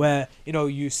interesting, where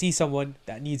you see someone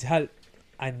that needs help,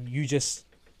 and you're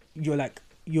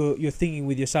thinking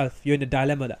with yourself, you're in a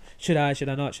dilemma that should I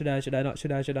not,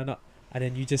 and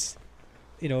then you just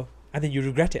and then you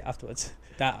regret it afterwards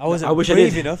that I wasn't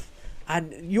brave enough,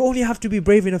 and you only have to be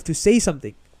brave enough to say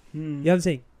something. You know what I'm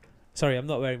saying? Sorry, I'm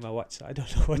not wearing my watch, so I don't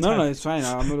know what time. No, it's fine.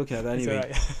 I'm not looking at that anyway.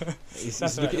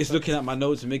 It's looking at my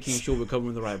notes and making sure we're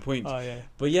covering the right points. Oh yeah.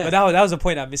 But yeah. But that was a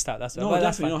point I missed out. That's no,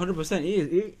 definitely,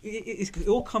 100%. It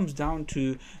all comes down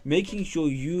to making sure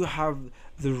you have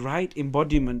the right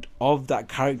embodiment of that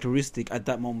characteristic at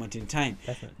that moment in time.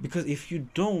 Definitely. Because if you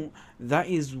don't, that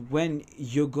is when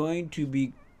you're going to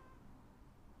be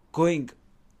going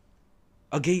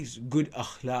against good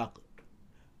akhlaq,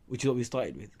 which is what we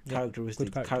started with.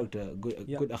 Characteristic, good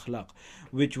akhlaq,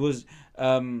 which was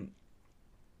part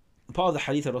of the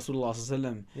hadith of Rasulullah sallallahu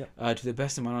alaihi wasallam, to the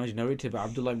best of my knowledge, narrated by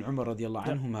Abdullah ibn Umar radiallahu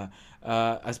anhuma,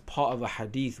 as part of a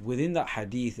hadith. Within that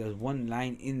hadith, there's one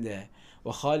line in there,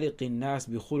 وَخَالِقِ النَّاسِ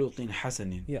بِخُلُقٍ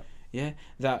حَسَنٍ. Yeah,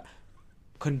 that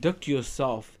conduct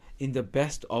yourself in the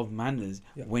best of manners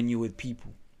when you're with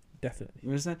people. Definitely. You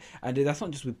understand? And that's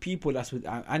not just with people, that's with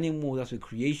animals, that's with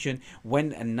creation.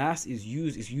 When a nas is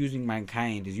used, it's using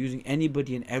mankind, it's using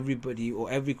anybody and everybody, or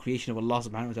every creation of Allah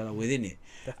subhanahu wa ta'ala within it.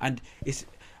 Definitely.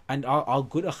 And our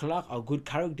good akhlaq, our good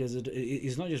characters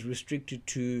is not just restricted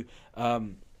to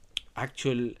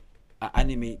actual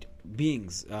animate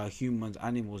beings, humans,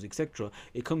 animals, etc.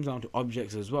 It comes down to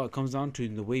objects as well. It comes down to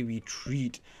the way we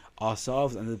treat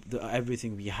ourselves and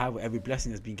everything we have, every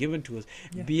blessing that's been given to us,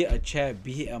 Yeah. be it a chair,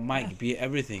 be it a mic, Yeah. be it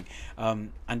everything.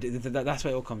 And that's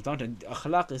what it all comes down to. And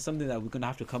akhlaq is something that we're going to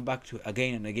have to come back to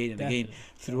again and again and again Definitely.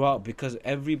 throughout, because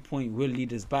every point will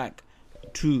lead us back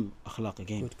to akhlaq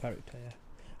again. Good character, yeah.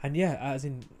 And yeah, as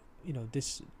in, you know,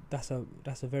 that's a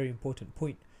very important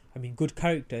point. I mean, good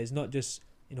character is not just,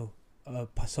 you know, a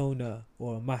persona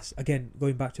or a mask. Again,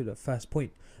 going back to the first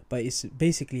point, but it's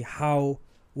basically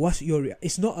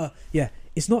it's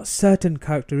not certain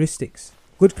characteristics.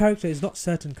 Good character is not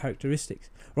certain characteristics.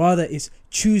 Rather, it's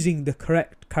choosing the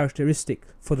correct characteristic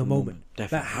for the moment. Like,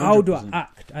 Definitely. how do I 100%.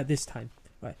 act at this time?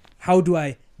 Right? How do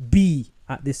I be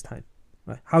at this time?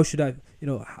 Right? How should I, you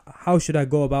know, how should I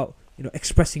go about, you know,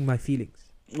 expressing my feelings?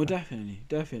 Well,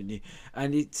 definitely,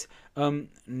 and it's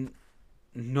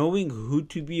knowing who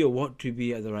to be or what to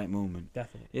be at the right moment.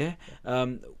 Definitely. Yeah.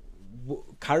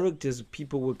 Characters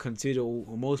people would consider,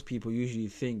 or most people usually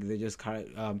think they're just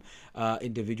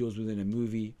individuals within a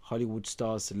movie, Hollywood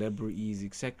stars, celebrities,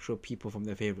 etc., people from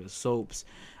their favorite soaps,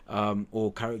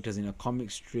 or characters in a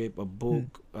comic strip, a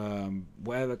book,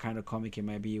 whatever kind of comic it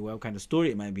might be, whatever kind of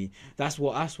story it might be. That's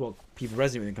what people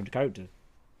resonate when it comes to character.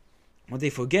 What they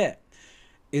forget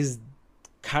is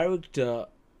character.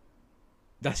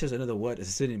 That's just another word, as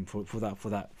a synonym for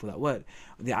that word.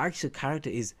 The actual character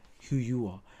is who you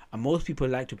are. And most people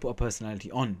like to put a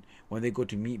personality on when they go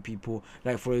to meet people.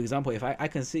 Like, for example, if I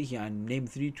can sit here and name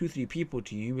three people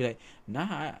to you, you'll be like,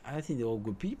 nah, I think they're all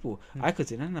good people. I could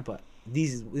say, nah, but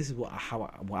this is how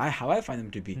I find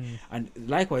them to be. And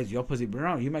likewise, the opposite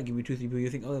around. You might give me 2-3 people you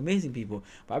think, oh, amazing people,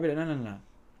 but I'll be like, no.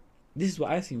 This is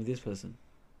what I've seen with this person.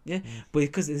 Yeah, but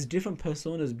because there's different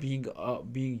personas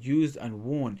being used and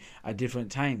worn at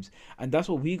different times, and that's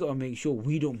what we gotta make sure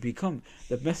we don't become.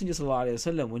 The Messenger sallallahu alaihi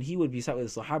wasallam, when he would be sat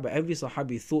with the Sahaba, every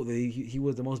Sahabi thought that he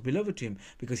was the most beloved to him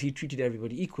because he treated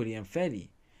everybody equally and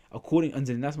fairly, according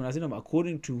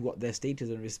to what their status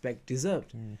and respect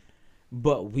deserved.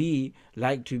 But we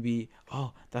like to be,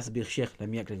 oh, that's a big sheikh, let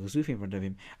me act like a Sufi in front of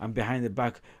him, and behind the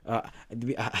back,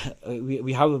 we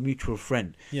have a mutual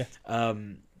friend. Yeah.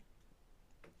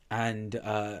 And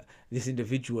this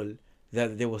individual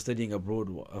that they were studying abroad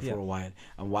for a while,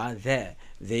 and while there,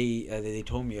 they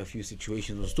told me a few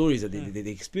situations or stories that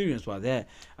they experienced while there,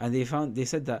 and they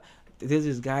said that there's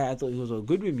this guy, I thought he was all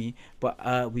good with me,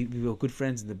 but we were good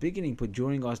friends in the beginning, but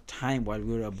during our time while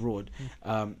we were abroad,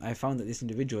 I found that this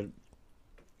individual,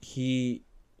 he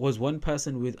was one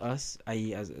person with us,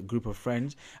 i.e. as a group of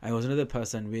friends, and was another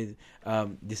person with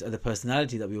this other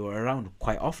personality that we were around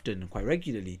quite often, quite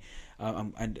regularly,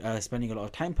 and spending a lot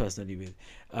of time personally with.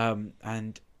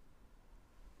 And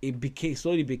it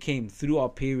slowly became, through our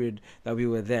period that we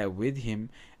were there with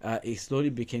him, it slowly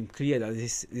became clear that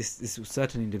this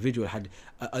certain individual had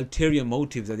ulterior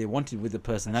motives that they wanted with the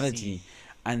personality.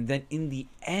 And then in the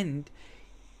end,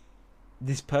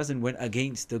 this person went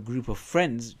against the group of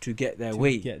friends to get their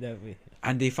way.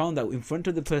 And they found that in front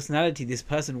of the personality, this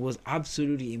person was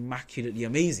absolutely immaculately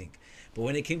amazing. But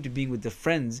when it came to being with the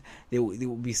friends, they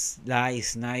would be sly,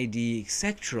 snidey,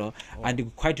 etc. And they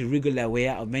would try to wriggle their way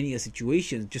out of many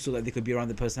situations just so that they could be around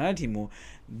the personality more.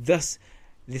 Thus,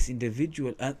 this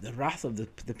individual earned the wrath of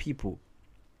the people.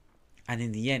 And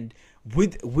in the end,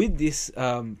 with this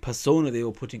persona they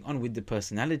were putting on, with the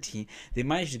personality, they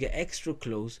managed to get extra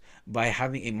close by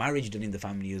having a marriage done in the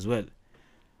family as well.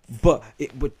 But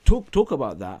talk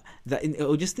about that.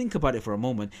 Or just think about it for a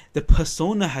moment. The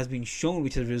persona has been shown,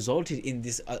 which has resulted in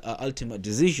this ultimate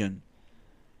decision.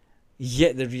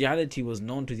 Yet the reality was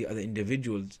known to the other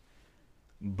individuals,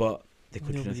 but they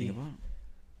could do nothing about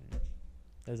it.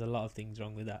 There's a lot of things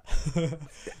wrong with that.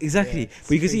 Exactly. Yeah,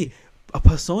 but you can see, a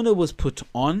persona was put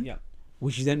on,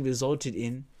 which then resulted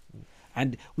in,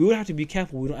 and we would have to be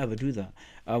careful we don't ever do that.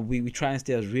 We try and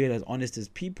stay as real, as honest as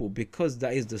people, because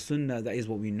that is the sunnah, that is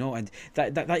what we know, and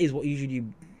that is what usually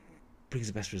brings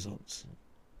the best results.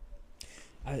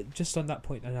 Just on that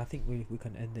point, and I think we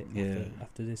can end it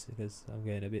after this, because I'm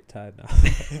getting a bit tired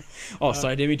now.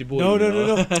 Sorry, I didn't mean to bore you.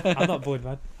 No. I'm not bored,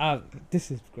 man. This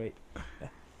is great.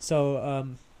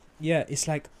 So, it's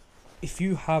like, if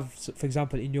you have, for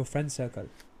example, in your friend circle,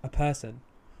 a person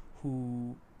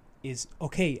who is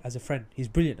okay as a friend, he's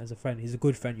brilliant as a friend, he's a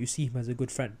good friend, you see him as a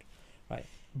good friend, right?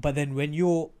 But then when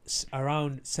you're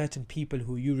around certain people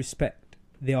who you respect,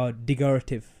 they are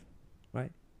derogative,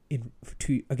 right?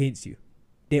 Against you,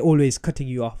 they're always cutting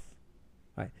you off,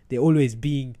 right? They're always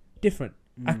being different,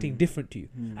 acting different to you,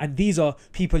 and these are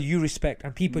people you respect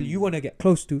and people you want to get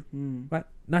close to, right?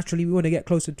 Naturally, we want to get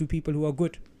closer to people who are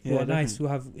good, who are nice, who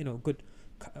have good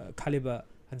caliber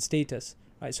and status,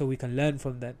 right? So we can learn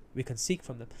from them, we can seek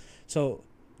from them. So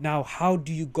Now, how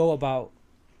do you go about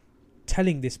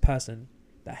telling this person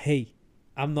that, hey,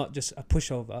 I'm not just a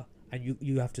pushover and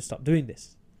you have to stop doing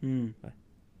this?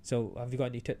 So have you got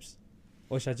any tips?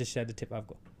 Or should I just share the tip I've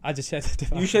got? I just share the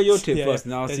tip. You share your tip Yeah, first,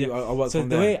 yeah. and I'll see. Yeah. I'll work So from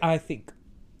the there. way I think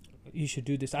you should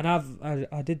do this, and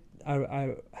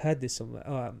I heard this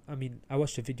somewhere. I mean, I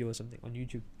watched a video or something on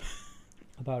YouTube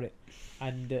about it,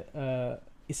 and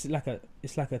it's like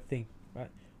a thing,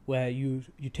 right? Where you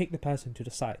take the person to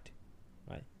the side,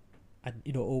 right, and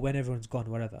or when everyone's gone,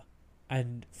 whatever,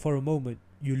 and for a moment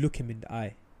you look him in the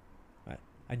eye, right,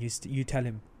 and you tell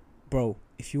him, bro,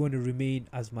 if you want to remain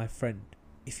as my friend,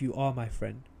 if you are my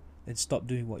friend, then stop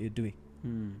doing what you're doing.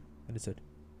 Understood?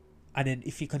 And then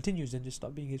if he continues, then just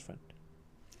stop being his friend.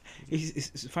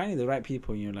 It's finding the right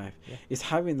people in your life. Yeah. It's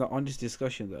having the honest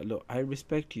discussion that, look, I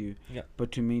respect you, Yeah.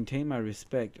 but to maintain my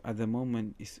respect at the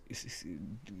moment is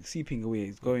seeping away,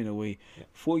 it's going away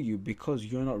for you because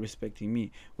you're not respecting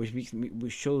me, which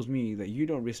shows me that you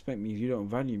don't respect me, you don't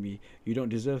value me, you don't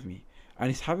deserve me. And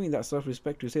it's having that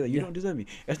self-respect to say that you don't deserve me.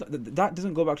 It's not, that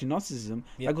doesn't go back to narcissism.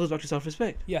 That goes back to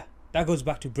self-respect. Yeah, that goes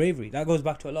back to bravery. That goes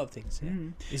back to a lot of things. Yeah.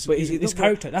 It's Look,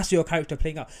 character. That's your character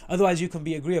playing out. Otherwise, you can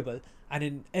be agreeable, and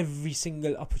in every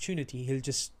single opportunity, he'll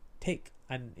just take,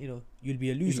 and you'll be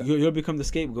a loser. You'll become the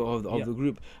scapegoat of the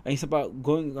group. And it's about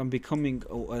going and becoming,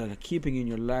 keeping in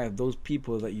your life those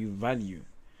people that you value.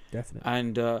 Definitely.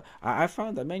 And I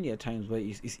found that many a times where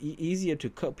it's easier to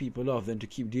cut people off than to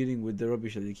keep dealing with the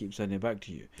rubbish that they keep sending back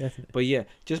to you. Definitely. But yeah,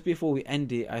 just before we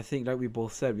end it, I think like we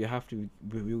both said, we're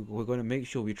going to make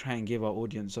sure we try and give our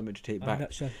audience something to take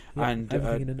back. And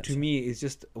to me, it's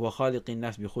just وَخَالِقِ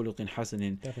النَّاسِ بِخُلُقٍ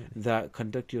حَسَنٍ, that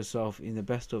conduct yourself in the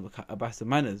best of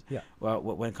manners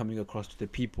when coming across to the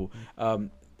people.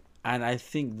 And I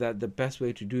think that the best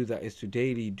way to do that is to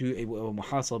daily do a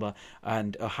muhasaba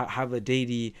and have a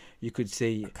daily, you could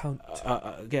say, account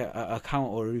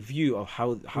or review of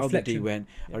how the day went,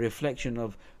 a reflection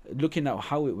of looking at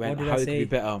how it went, how it could be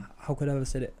better. How could I have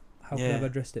said it? How could I have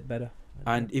addressed it better?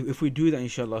 And if we do that,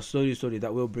 inshallah, slowly,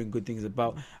 that will bring good things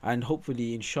about. And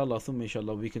hopefully, inshallah,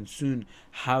 we can soon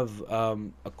have a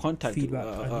contact, feedback,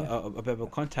 a bit of a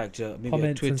contact, maybe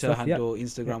Comments a Twitter handle,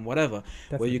 Instagram, whatever,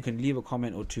 Definitely. where you can leave a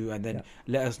comment or two, and then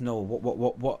let us know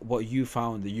what you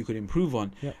found that you could improve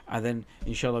on, and then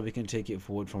inshallah we can take it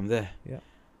forward from there.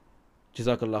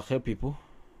 Jazakallah khair, people.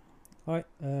 All right.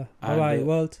 Bye-bye,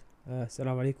 world.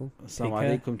 Assalamu alaikum.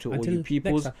 Assalamu alaikum to all you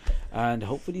peoples, and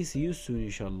hopefully see you soon,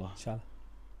 inshallah. Inshallah.